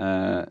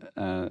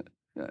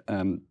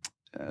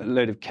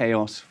load of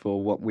chaos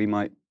for what we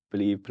might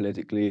believe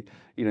politically,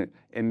 you know,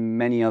 in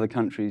many other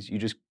countries you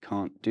just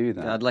can't do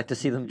that. I'd like to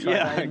see them try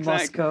that in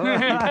Moscow.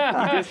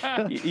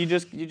 you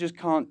just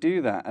can't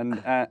do that,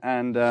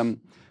 and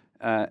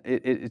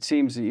it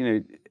seems that, you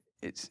know,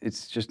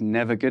 it's just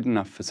never good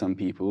enough for some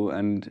people,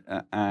 and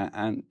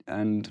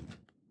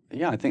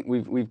yeah, I think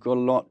we've got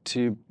a lot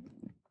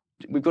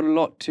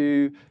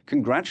to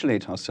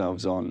congratulate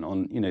ourselves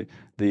on, you know,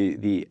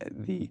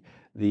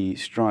 the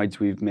strides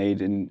we've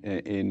made in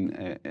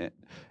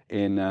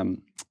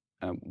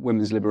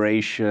women's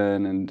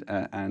liberation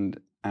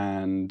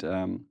and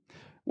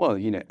well,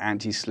 you know,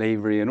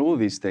 anti-slavery and all of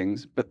these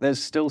things. But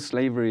there's still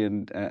slavery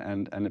and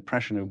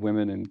oppression of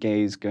women and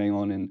gays going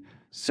on in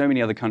so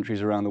many other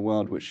countries around the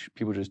world, which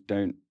people just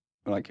don't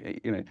like.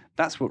 You know,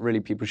 that's what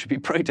really people should be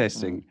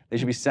protesting. They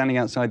should be standing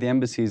outside the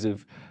embassies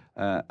of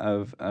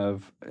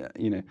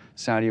you know,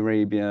 Saudi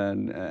Arabia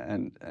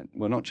and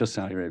well, not just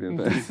Saudi Arabia,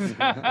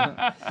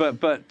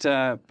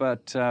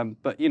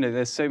 but you know,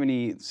 there's so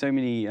many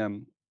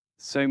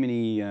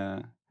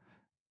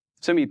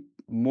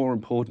more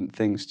important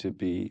things to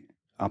be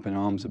up in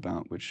arms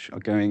about, which are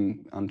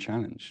going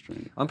unchallenged.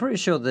 Really. I'm pretty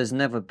sure there's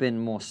never been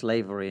more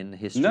slavery in the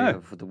history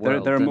of the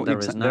world than there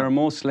is now. There are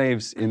more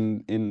slaves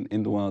in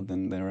the world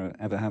than there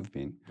ever have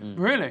been.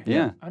 Really?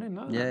 Yeah. I didn't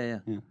know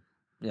that. Yeah.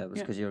 Yeah, it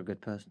was because you're a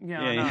good person. Yeah,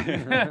 I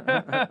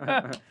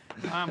know.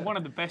 I'm one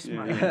of the best,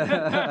 mate.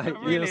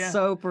 Really, you're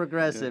so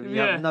progressive. You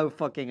have no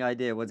fucking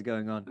idea what's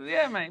going on.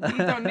 Yeah, mate. You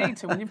don't need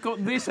to when you've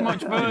got this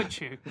much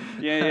virtue.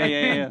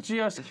 It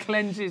just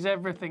cleanses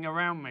everything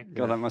around me.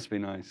 God, that must be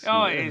nice.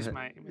 Oh, it is,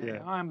 mate. Yeah.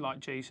 I am like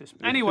Jesus.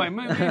 Anyway,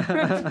 moving.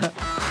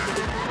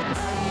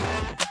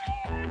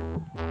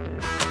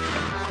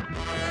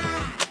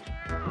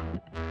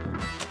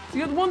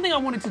 The one thing I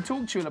wanted to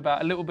talk to you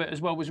about a little bit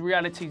as well was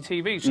reality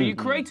TV. So you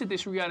created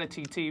this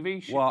reality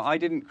TV show. Well, I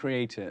didn't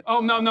create it. Oh,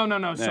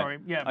 no, sorry.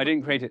 Yeah. I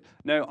didn't create it.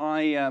 No,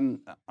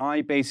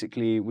 I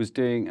basically was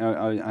doing,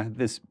 I had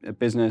this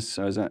business.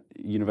 I was at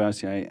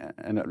university. I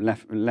ended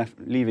up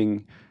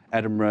leaving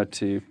Edinburgh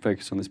to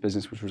focus on this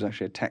business, which was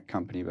actually a tech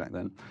company back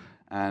then.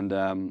 And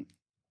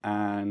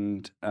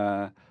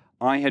I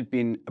had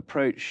been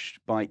approached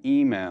by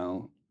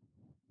email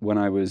when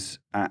I was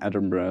at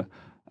Edinburgh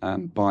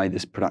by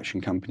this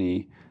production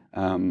company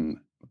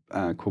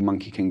called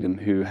Monkey Kingdom,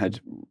 who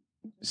had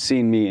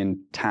seen me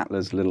in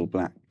Tatler's Little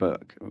Black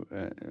Book,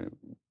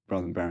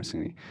 rather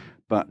embarrassingly.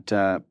 But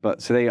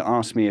so they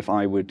asked me if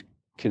I would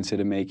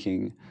consider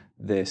making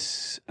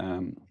this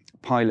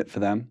pilot for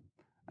them,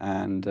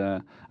 and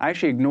I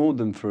actually ignored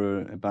them for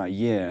about a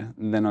year,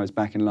 and then I was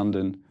back in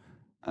London,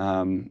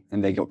 and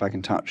they got back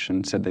in touch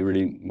and said they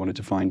really wanted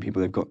to find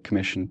people. They've got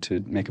commissioned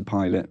to make a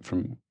pilot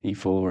from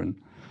E4, and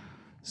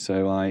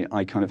so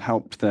I kind of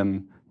helped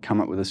them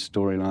come up with a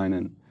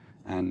storyline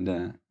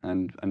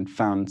and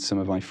found some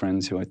of my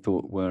friends who I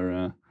thought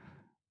were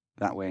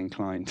that way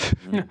inclined.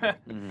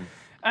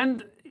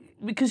 And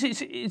because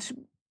it's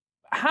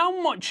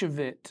how much of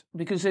it,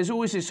 because there's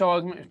always this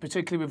argument,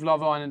 particularly with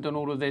Love Island and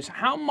all of this,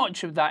 how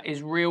much of that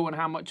is real and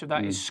how much of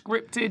that is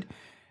scripted?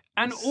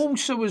 And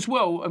also as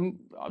well,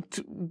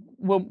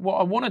 what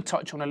I want to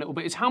touch on a little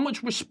bit is how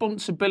much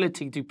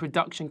responsibility do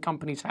production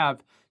companies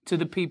have to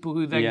the people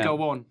who then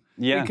go on?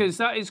 Yeah. Because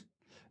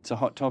it's a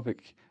hot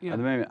topic at the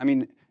moment. I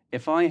mean,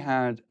 if I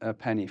had a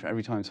penny for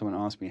every time someone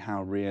asked me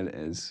how real it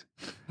is,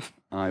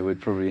 I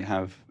would probably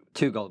have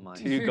 2 gold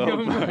mines. 2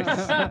 gold mines.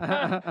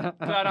 Glad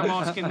I'm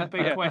asking the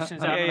big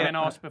questions that haven't been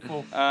asked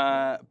before.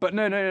 But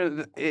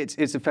no,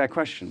 it's a fair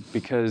question,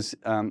 because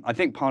I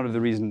think part of the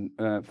reason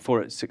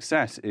for its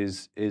success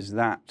is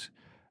that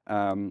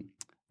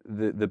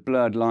the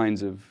blurred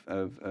lines of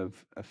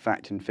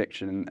fact and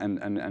fiction,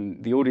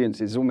 and the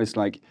audience is almost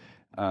like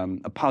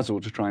a puzzle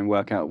to try and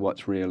work out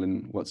what's real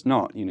and what's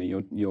not. You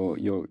know,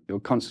 you're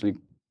constantly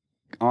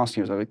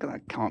asking yourself,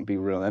 that can't be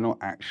real. They're not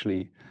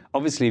actually.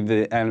 Obviously,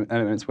 the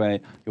elements where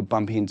you're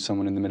bumping into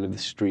someone in the middle of the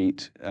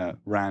street,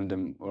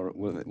 random, or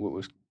what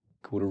was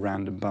called a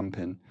random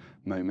bump-in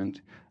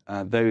moment,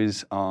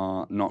 those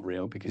are not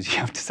real, because you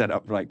have to set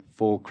up like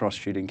 4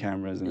 cross-shooting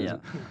cameras.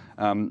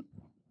 And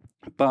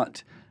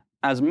but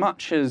as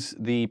much as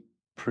the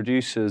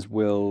producers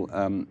will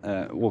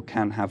or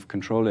can have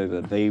control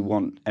over, they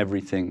want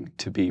everything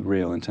to be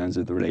real in terms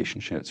of the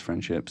relationships,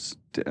 friendships,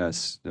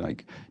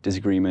 like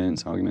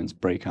disagreements, arguments,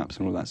 breakups,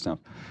 and all that stuff,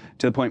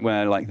 to the point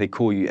where like they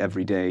call you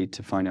every day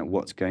to find out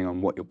what's going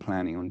on, what you're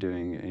planning on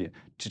doing,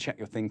 to check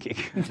your thinking.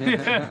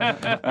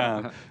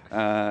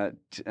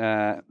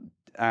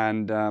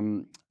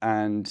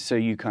 and so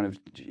you kind of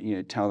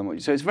tell them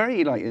so it's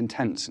very like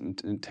intense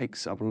and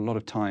takes up a lot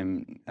of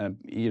time.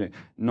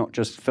 Not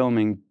just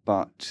filming,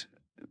 but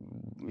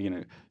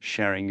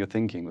sharing your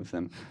thinking with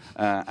them,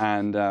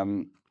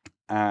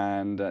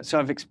 so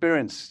I've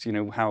experienced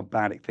how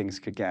bad things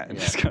could get in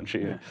this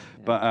country.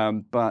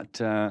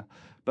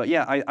 But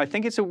yeah, I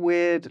think it's a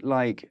weird,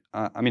 like,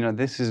 I mean,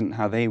 this isn't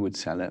how they would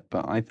sell it,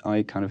 but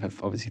I kind of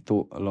have obviously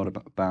thought a lot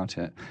about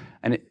it.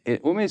 And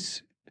it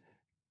almost,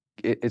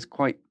 it's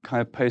quite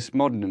kind of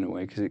postmodern in a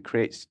way, because it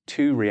creates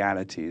two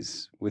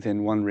realities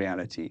within one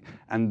reality.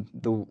 And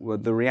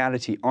the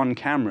reality on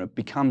camera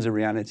becomes a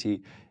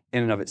reality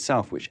in and of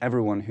itself, which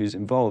everyone who's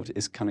involved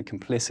is kind of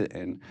complicit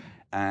in,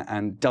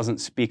 and doesn't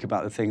speak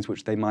about the things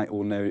which they might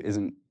all know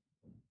isn't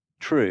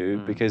true,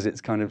 because it's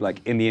kind of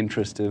like in the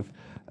interest of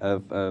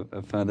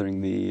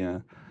furthering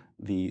the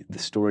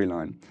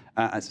storyline.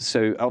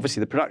 So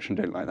obviously the production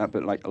don't like that,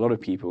 but like a lot of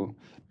people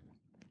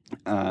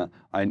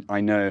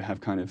I know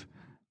have kind of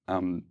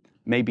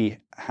maybe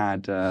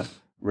had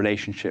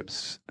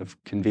relationships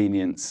of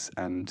convenience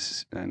and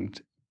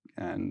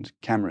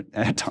camera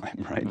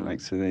airtime, right? Like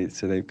so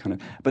they kind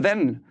of. But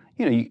then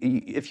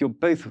if you're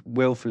both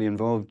willfully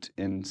involved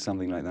in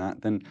something like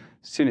that, then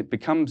soon it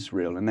becomes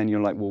real, and then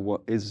you're like, well,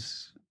 what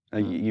is?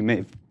 You may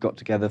have got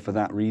together for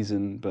that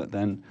reason, but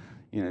then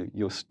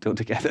you're still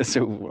together.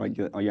 So like,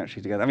 are you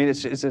actually together? I mean,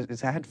 it's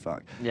a head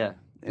fuck. Yeah.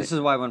 This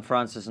is why when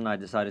Francis and I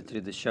decided to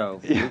do the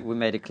show, we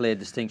made a clear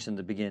distinction at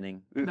the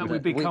beginning. That we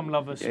become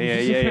lovers.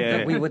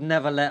 That we would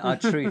never let our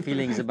true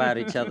feelings about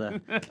each other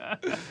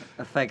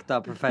affect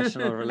our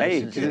professional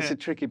relationship. Hey, because it's a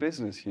tricky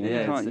business. You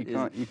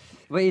can't.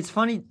 But it's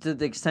funny to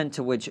the extent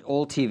to which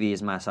all TV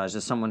is massaged.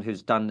 As someone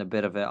who's done a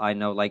bit of it, I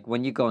know, like,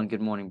 when you go on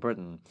Good Morning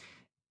Britain,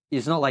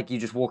 it's not like you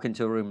just walk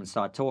into a room and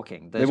start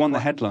talking. They want the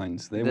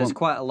headlines. There's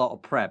quite a lot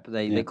of prep.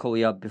 They call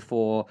you up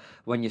before,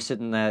 when you're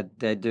sitting there,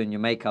 they're doing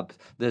your makeup.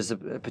 There's a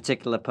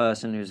particular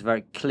person who's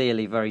very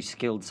clearly very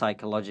skilled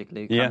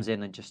psychologically, who comes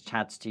in and just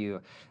chats to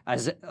you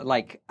as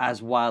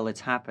while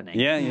it's happening.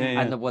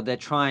 And what they're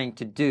trying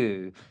to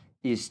do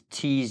is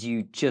tease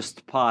you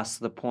just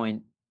past the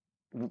point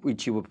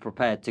which you were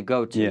prepared to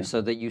go to,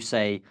 so that you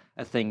say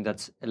a thing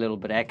that's a little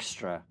bit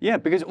extra. Yeah,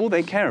 because all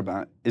they care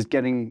about is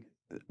getting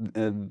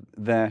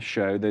their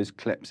show, those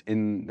clips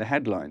in the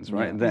headlines,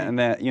 right?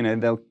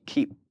 And they'll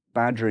keep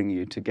badgering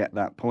you to get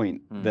that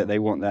point, that they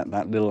want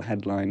that little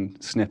headline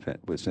snippet,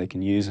 which they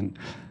can use and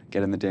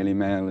get in the Daily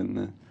Mail and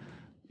the,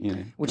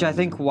 Which I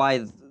think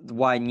why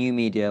new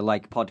media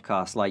like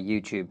podcasts, like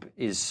YouTube,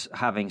 is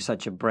having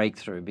such a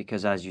breakthrough,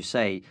 because as you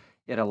say,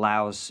 it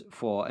allows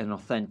for an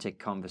authentic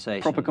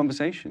conversation. Proper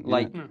conversation.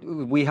 Like,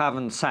 we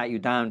haven't sat you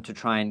down to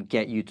try and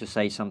get you to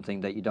say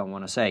something that you don't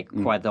want to say.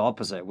 Quite the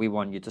opposite. We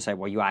want you to say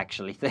what you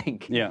actually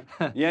think. Yeah,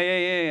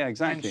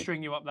 exactly. And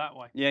string you up that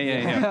way.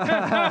 Yeah.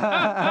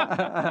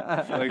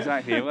 Well,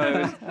 exactly.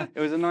 Well, it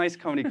was a nice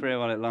comedy career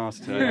while it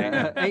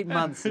lasted. 8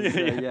 months.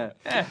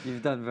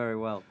 You've done very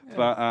well.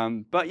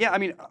 But yeah, I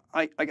mean,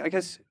 I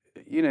guess,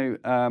 in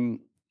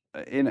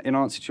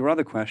answer to your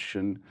other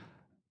question,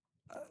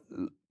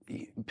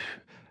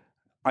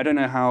 I don't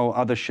know how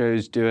other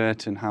shows do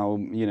it, and how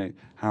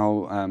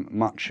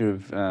much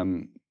of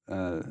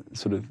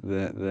sort of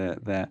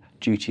their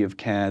duty of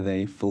care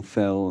they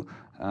fulfill.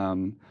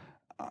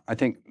 I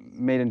think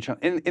Made in China,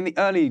 in the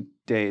early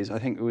days, I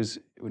think it was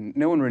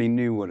no one really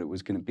knew what it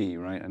was going to be,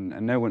 right? And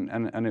no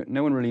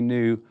one really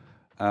knew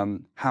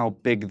how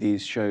big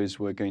these shows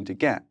were going to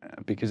get,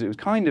 because it was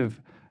kind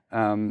of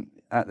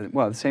at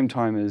the same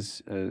time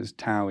as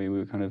Towie, we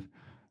were kind of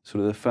sort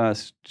of the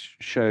first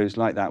shows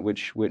like that,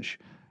 which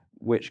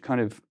kind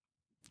of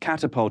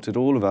catapulted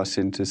all of us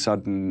into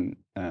sudden,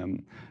 I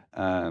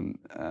don't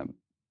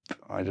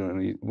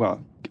know,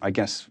 well, I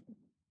guess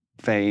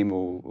fame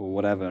or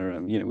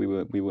whatever.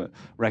 We were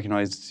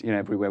recognized,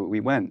 everywhere we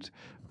went.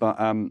 But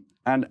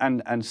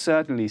and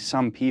certainly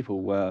some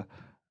people were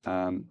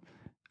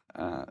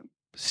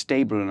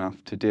stable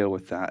enough to deal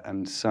with that,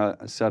 and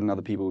certain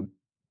other people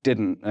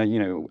didn't,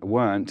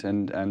 weren't,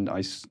 and I,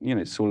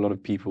 saw a lot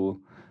of people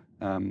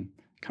kind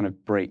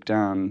of break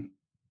down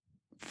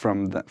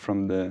from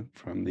the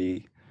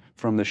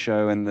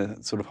show and the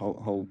sort of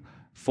whole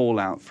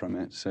fallout from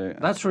it. So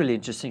that's really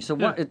interesting. So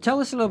tell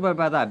us a little bit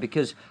about that,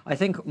 because I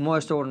think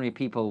most ordinary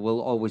people will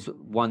always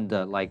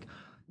wonder, like,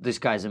 this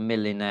guy's a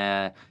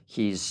millionaire,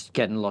 he's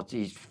getting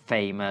he's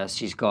famous,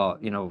 he's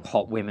got,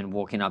 hot women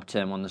walking up to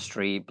him on the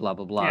street, blah,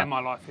 blah, blah. Yeah, my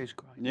life is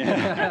great.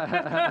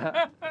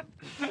 Yeah.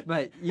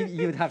 But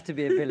you'd have to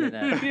be a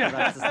billionaire for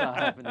that to start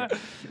happening.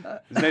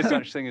 There's no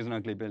such thing as an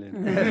ugly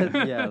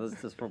billionaire. Yeah,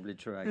 that's probably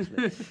true,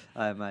 actually,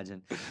 I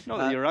imagine. Not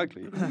that you're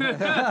ugly.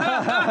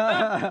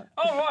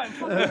 All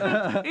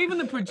right. Even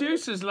the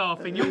producer's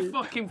laughing. You're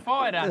fucking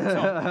fired,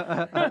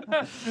 Anton.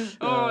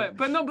 All right.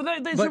 But no,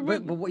 but there's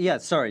yeah,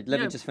 sorry, let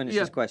me just finish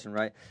this question,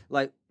 right?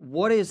 Like,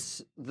 what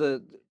is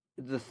the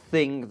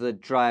thing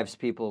that drives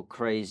people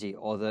crazy,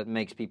 or that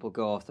makes people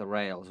go off the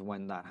rails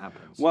when that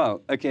happens?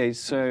 Well, okay,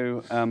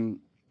 so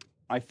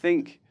I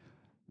think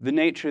the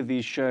nature of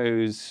these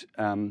shows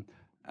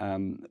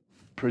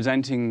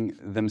presenting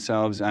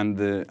themselves and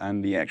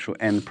the actual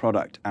end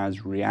product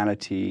as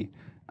reality.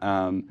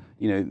 Them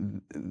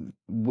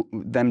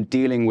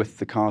dealing with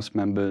the cast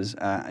members,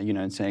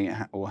 and saying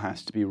it all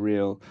has to be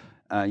real.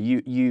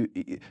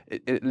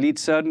 It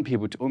leads certain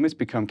people to almost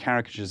become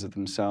caricatures of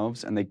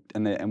themselves, and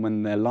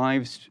when their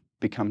lives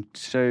become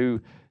so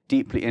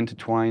deeply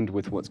intertwined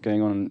with what's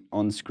going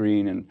on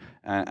screen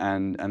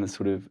and the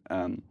sort of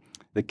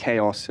the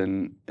chaos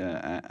and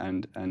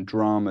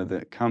drama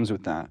that comes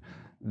with that,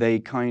 they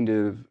kind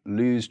of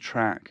lose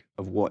track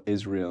of what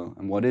is real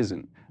and what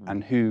isn't,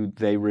 and who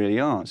they really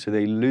are. So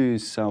they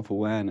lose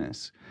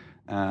self-awareness,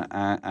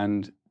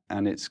 and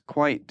it's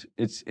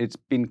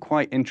been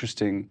quite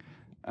interesting.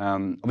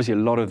 Obviously, a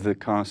lot of the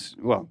cast,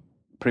 well,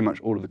 pretty much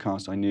all of the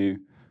cast I knew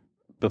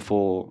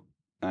before,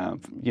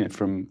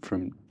 from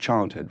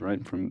childhood,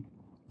 right, from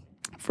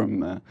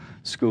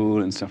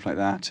school and stuff like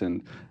that,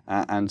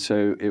 and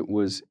so it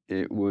was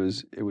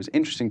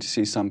interesting to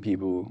see some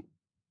people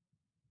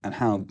and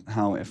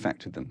how it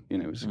affected them.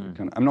 It was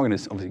kind of, I'm not going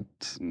to obviously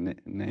name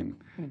names.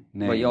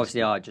 Well, you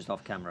obviously are just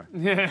off camera.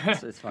 Yeah,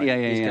 it's fine. Yeah.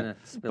 He's going to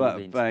spill the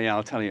beans. But yeah,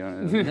 I'll tell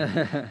you.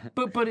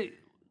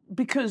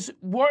 Because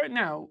right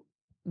now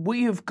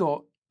we have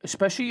got,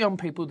 especially young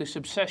people, this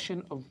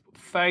obsession of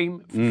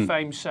fame for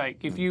fame's sake.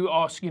 If you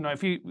ask, I'm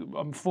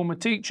a former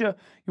teacher,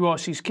 you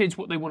ask these kids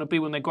what they want to be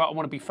when they grow up. I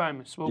want to be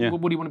famous. Well,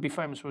 what do you want to be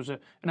famous for? As an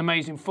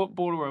amazing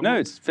footballer? Or no,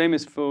 it's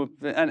famous for,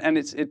 and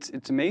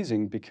it's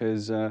amazing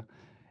because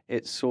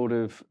it's sort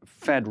of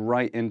fed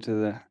right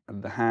into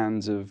the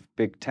hands of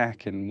big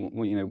tech and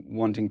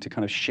wanting to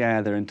kind of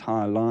share their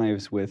entire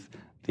lives with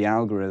the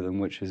algorithm,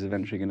 which is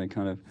eventually going to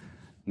kind of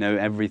know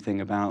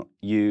everything about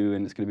you,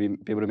 and it's going to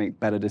be able to make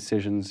better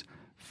decisions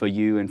for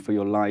you and for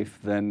your life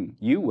than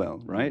you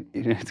will, right?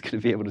 It's going to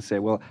be able to say,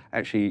 well,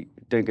 actually,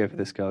 don't go for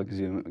this girl because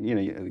you're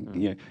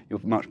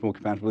much more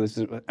compatible with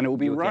this, and it will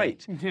be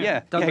right.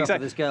 Yeah, don't go exactly.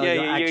 for this girl.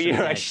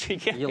 You're actually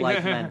you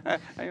like men.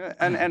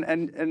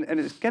 and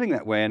it's getting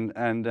that way,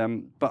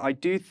 but I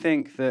do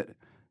think that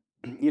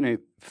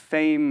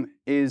fame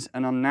is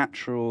an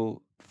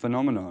unnatural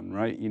phenomenon,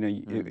 right?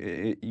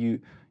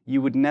 You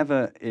would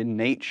never in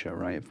nature,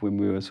 right, if when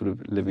we were sort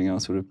of living our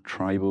sort of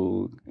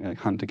tribal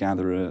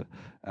hunter-gatherer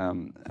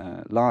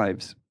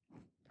lives,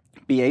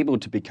 be able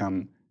to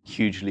become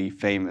hugely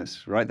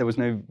famous, right? There was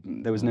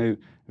no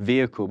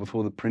vehicle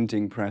before the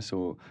printing press,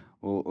 or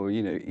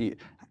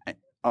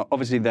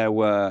obviously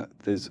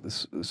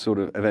there's sort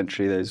of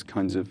eventually those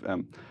kinds of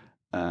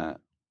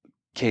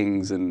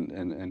kings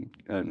and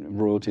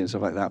royalty and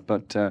stuff like that,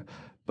 but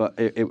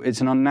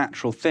it's an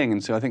unnatural thing,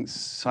 and so I think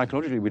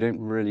psychologically we don't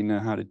really know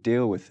how to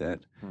deal with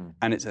it,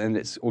 and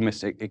it's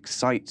almost it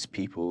excites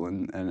people,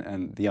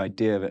 and the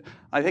idea of it.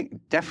 I think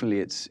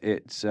definitely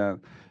it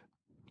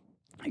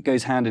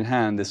goes hand in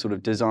hand, this sort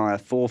of desire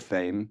for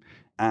fame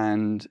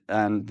and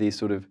the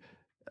sort of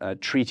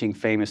treating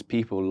famous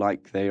people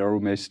like they are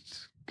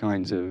almost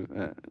kinds of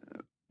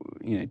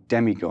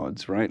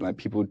demigods, right? Like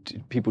people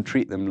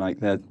treat them like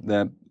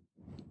they're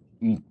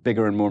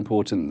bigger and more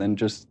important than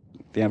just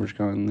the average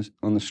guy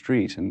on the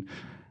street, and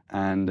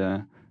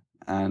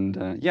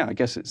yeah, I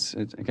guess it's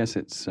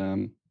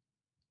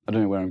I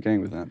don't know where I'm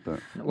going with that,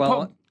 but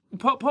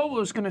Paul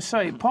was going to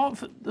say,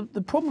 part of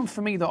the problem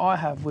for me that I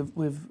have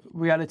with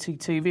reality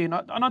TV, and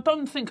I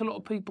don't think a lot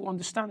of people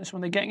understand this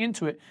when they're getting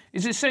into it,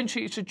 is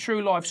essentially it's a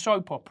true life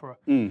soap opera.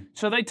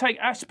 So they take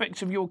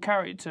aspects of your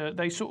character,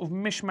 they sort of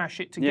mishmash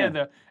it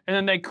together, and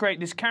then they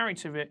create this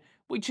character of it,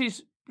 which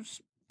is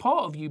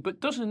part of you, but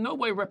doesn't in no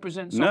way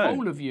represents the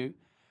whole of you.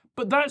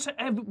 But that's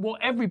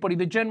what everybody,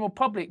 the general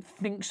public,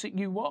 thinks that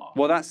you are.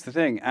 Well, that's the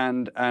thing,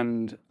 and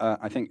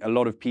I think a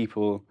lot of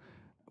people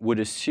would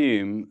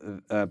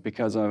assume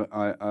because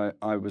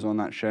I was on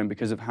that show and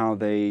because of how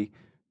they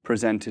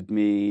presented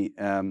me,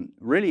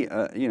 really,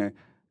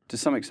 to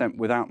some extent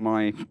without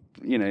my,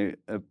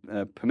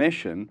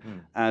 permission,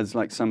 as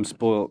like some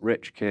spoilt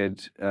rich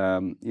kid,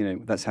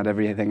 that's had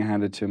everything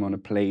handed to him on a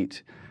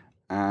plate.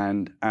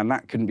 And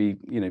that couldn't be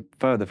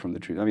further from the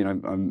truth. I mean,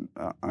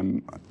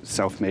 I'm a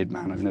self-made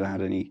man. I've never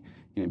had any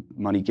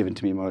money given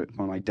to me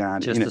by my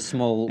dad. Just a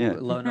small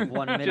loan of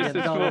 $1 million.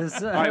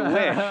 I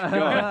wish.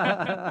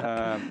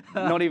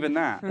 God. Not even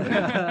that.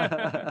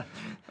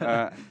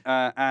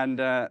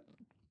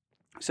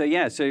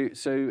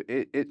 So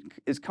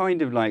it's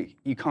kind of like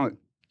you can't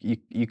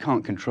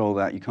control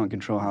that. You can't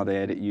control how they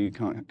edit you. You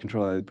can't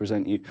control how they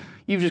present you.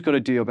 You've just got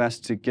to do your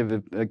best to give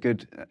a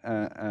good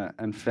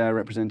and fair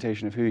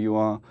representation of who you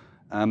are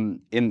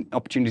in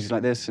opportunities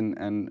like this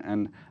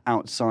and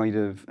outside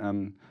of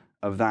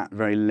that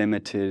very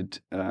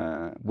limited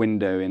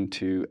window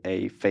into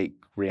a fake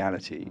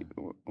reality,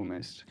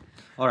 almost.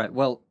 All right.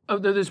 Well,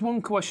 there's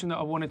one question that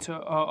I wanted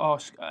to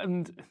ask,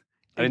 and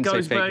it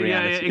goes back.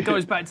 It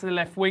goes back to the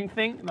left wing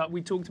thing, like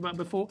we talked about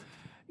before.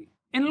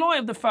 In light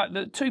of the fact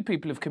that 2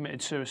 people have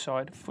committed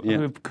suicide,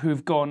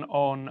 who've gone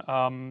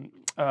on,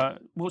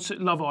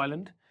 Love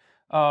Island,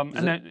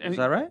 Is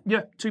that right?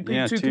 Yeah, two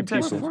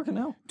contestants. Fucking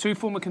hell. 2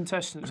 former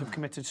contestants have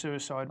committed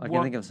suicide. I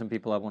can think of some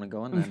people I want to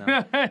go on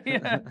there now.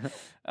 Yeah.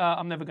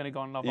 I'm never going to go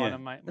on Love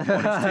Island, mate. My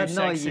body's too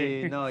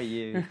sexy. Not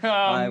you.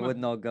 I would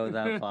not go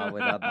that far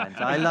with that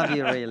banter. I love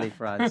you really,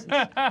 Francis.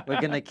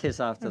 We're going to kiss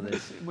after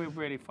this. We're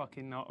really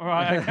fucking not. All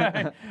right,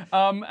 okay.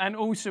 And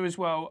also as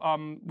well,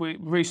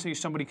 recently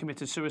somebody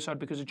committed suicide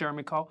because of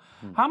Jeremy Kyle.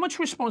 How much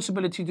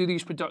responsibility do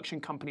these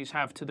production companies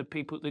have to the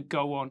people that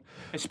go on,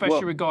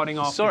 especially regarding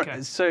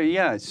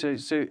Aftercare?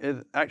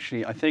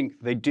 Actually, I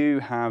think they do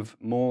have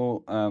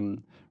more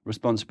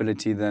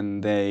responsibility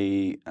than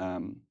they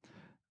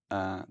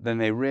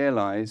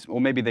realise, or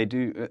maybe they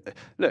do.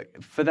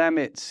 Look, for them,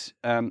 it's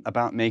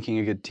about making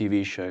a good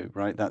TV show,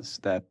 right? That's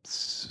their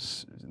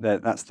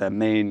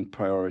main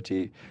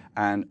priority,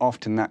 and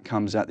often that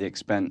comes at the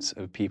expense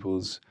of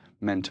people's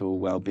mental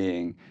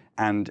well-being,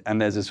 and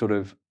there's a sort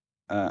of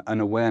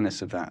an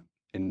awareness of that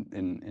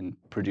in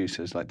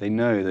producers. Like they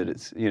know that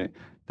it's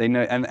they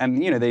know,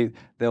 and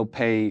they'll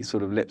pay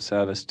sort of lip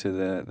service to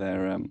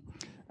their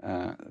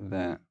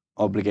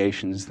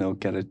obligations. They'll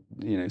get a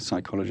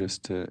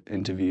psychologist to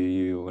interview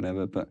you or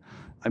whatever. But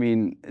I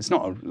mean, it's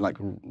not like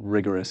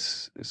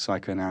rigorous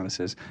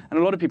psychoanalysis. And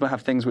a lot of people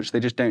have things which they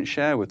just don't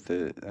share with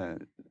the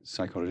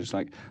psychologist.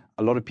 Like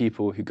a lot of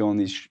people who go on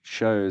these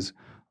shows,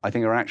 I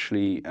think are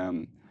actually,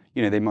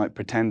 they might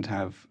pretend to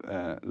have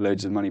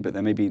loads of money, but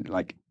they may be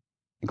like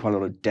in quite a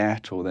lot of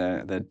debt, or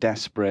they're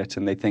desperate,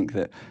 and they think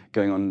that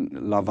going on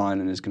Love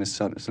Island is going to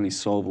suddenly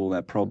solve all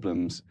their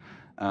problems.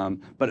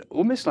 But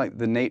almost like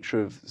the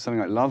nature of something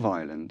like Love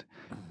Island,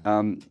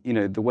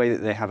 the way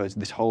that they have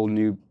this whole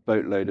new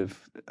boatload of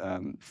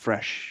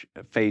fresh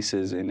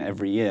faces in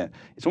every year,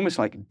 it's almost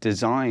like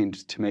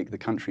designed to make the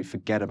country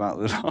forget about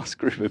the last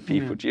group of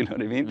people. Do you know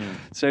what I mean?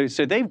 So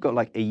they've got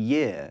like a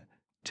year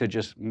to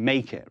just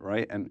make it,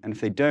 right? And if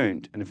they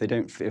don't,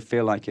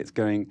 feel like it's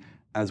going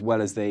as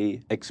well as they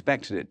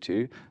expected it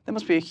to, there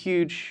must be a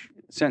huge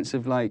sense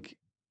of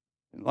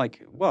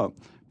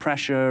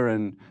pressure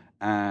and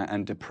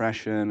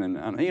depression,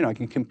 and I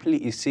can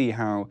completely see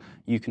how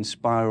you can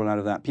spiral out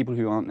of that. People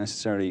who aren't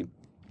necessarily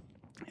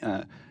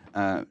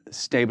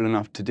stable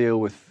enough to deal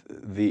with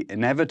the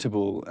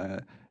inevitable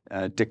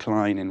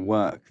decline in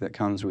work that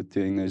comes with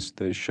doing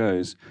those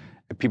shows.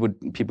 People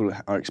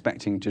are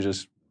expecting to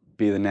just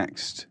be the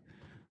next,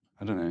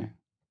 I don't know.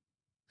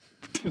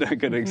 A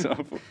good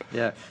example.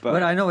 Yeah,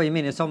 but I know what you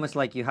mean. It's almost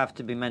like you have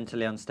to be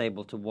mentally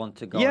unstable to want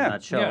to go on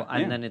that show,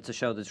 and then it's a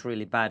show that's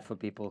really bad for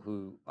people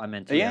who are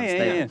mentally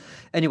unstable.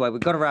 Anyway,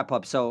 we've got to wrap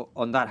up. So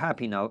on that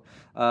happy note,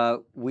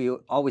 we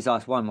always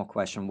ask one more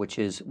question, which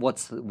is,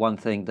 what's the one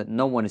thing that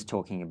no one is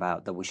talking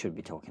about that we should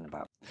be talking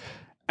about?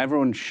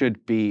 Everyone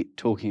should be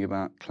talking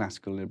about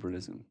classical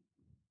liberalism.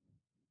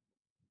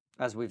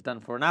 As we've done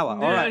for an hour.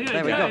 All right,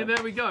 there we go.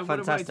 There we go.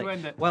 Fantastic. What a way to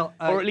end it. Well,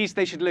 or at least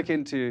they should look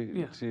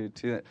into to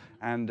that.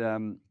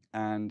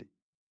 And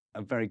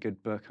a very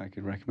good book I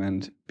could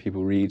recommend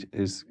people read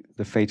is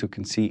The Fatal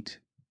Conceit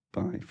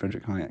by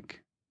Friedrich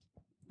Hayek.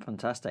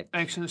 Fantastic.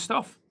 Excellent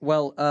stuff.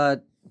 Well,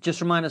 just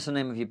remind us the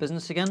name of your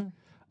business again.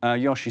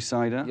 Yoshi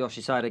Cider.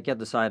 Yoshi Cider, get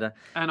the cider.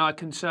 And I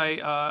can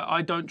say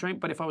I don't drink,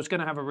 but if I was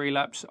going to have a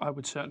relapse, I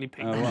would certainly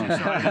pick Yoshi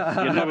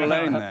Cider. You're not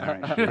alone there,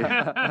 actually.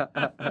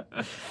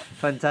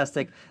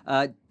 Fantastic.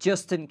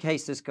 Just in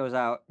case this goes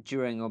out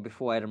during or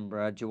before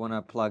Edinburgh, do you want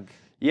to plug?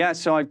 Yeah,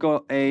 so I've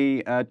got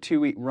a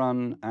 2-week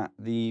run at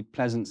the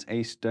Pleasance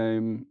Ace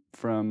Dome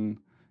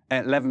from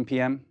 11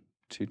 p.m.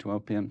 to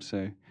 12 p.m.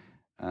 So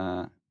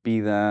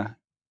be there.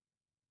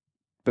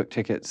 Book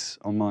tickets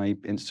on my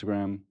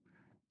Instagram.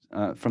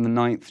 From the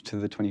 9th to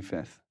the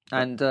 25th.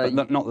 And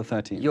not the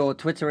 13th. Your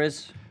Twitter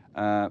is?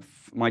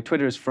 My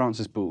Twitter is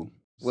Francis Boulle.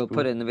 We'll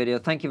put it in the video.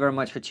 Thank you very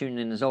much for tuning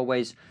in as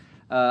always.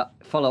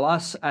 Follow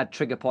us at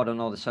TriggerPod on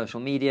all the social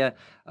media.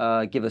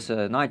 Give us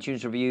an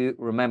iTunes review.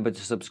 Remember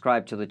to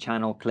subscribe to the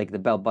channel. Click the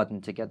bell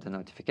button to get the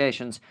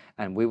notifications.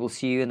 And we will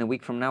see you in a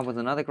week from now with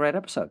another great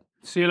episode.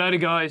 See you later,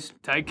 guys.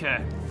 Take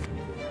care.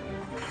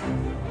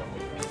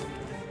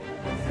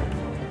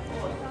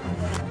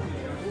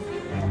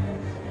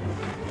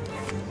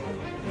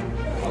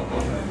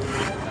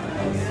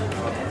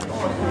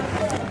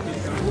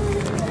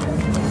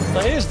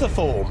 Now here's the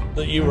form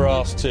that you were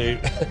asked to.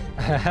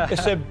 It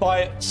said,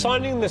 by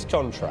signing this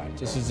contract,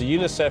 this is the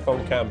UNICEF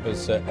on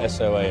campus at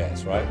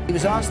SOAS, right? He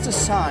was asked to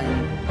sign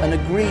an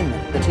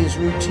agreement that his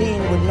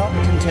routine would not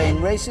contain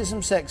racism,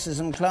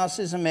 sexism,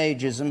 classism,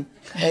 ageism,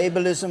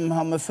 ableism,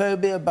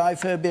 homophobia,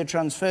 biphobia,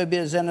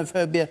 transphobia,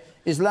 xenophobia,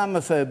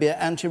 Islamophobia,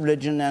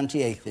 anti-religion,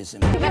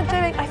 anti-atheism.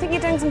 I think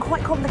you're doing some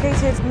quite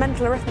complicated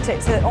mental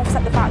arithmetic to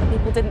offset the fact that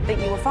people didn't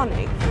think you were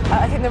funny.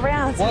 I think the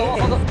reality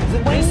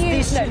is...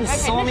 These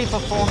students saw me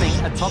performing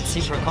a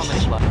top-secret comedy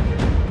club.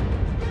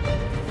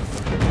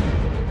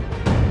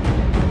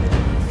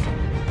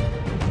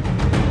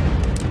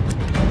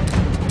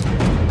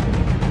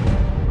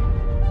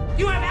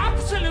 You have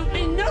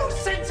absolutely no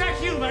sense of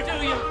humour,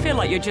 do you? I feel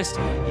like you're just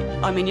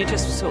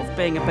sort of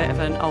being a bit of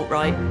an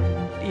alt-right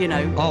you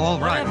know. Oh,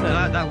 right.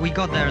 We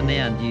got there in the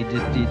end. You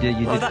did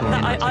call me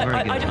a Nazi.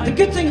 Very good. The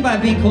good thing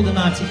about being called a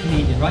Nazi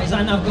comedian, right, is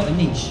I now have got a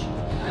niche.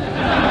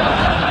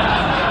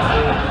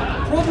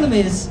 Problem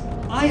is,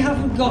 I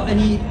haven't got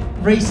any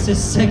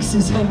racist,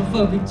 sexist,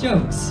 homophobic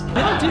jokes.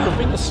 The idea of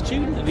being a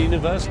student at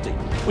university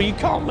where you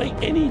can't make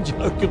any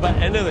joke about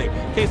anything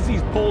in case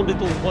these poor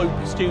little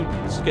woke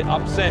students get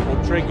upset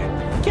or triggered.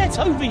 Get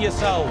over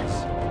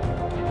yourselves.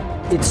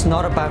 It's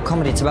not about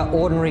comedy, it's about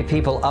ordinary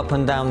people up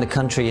and down the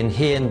country and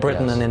here in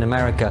Britain and in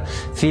America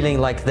feeling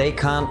like they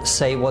can't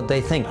say what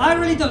they think. I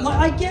really don't,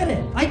 I get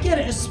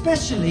it,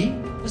 especially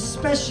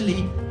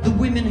the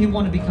women who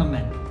want to become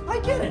men. I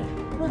get it.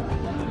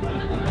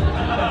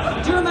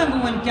 Do you remember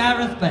when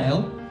Gareth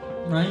Bale,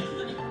 right,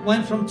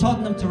 went from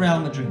Tottenham to Real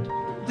Madrid?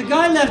 The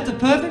guy left a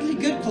perfectly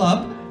good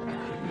club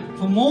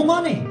for more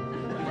money.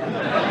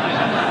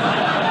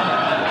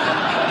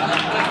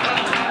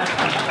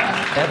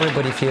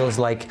 Everybody feels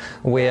like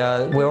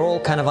we're all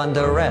kind of under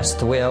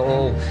arrest. We're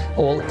all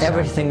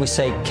everything we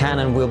say can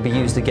and will be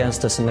used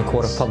against us in the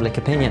court of public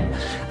opinion.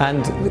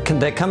 And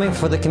they're coming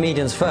for the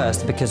comedians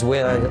first because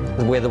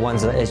we're the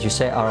ones that, as you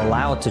say, are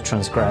allowed to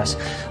transgress.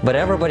 But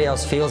everybody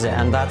else feels it,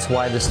 and that's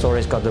why the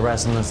story's got the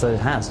resonance that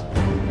it has.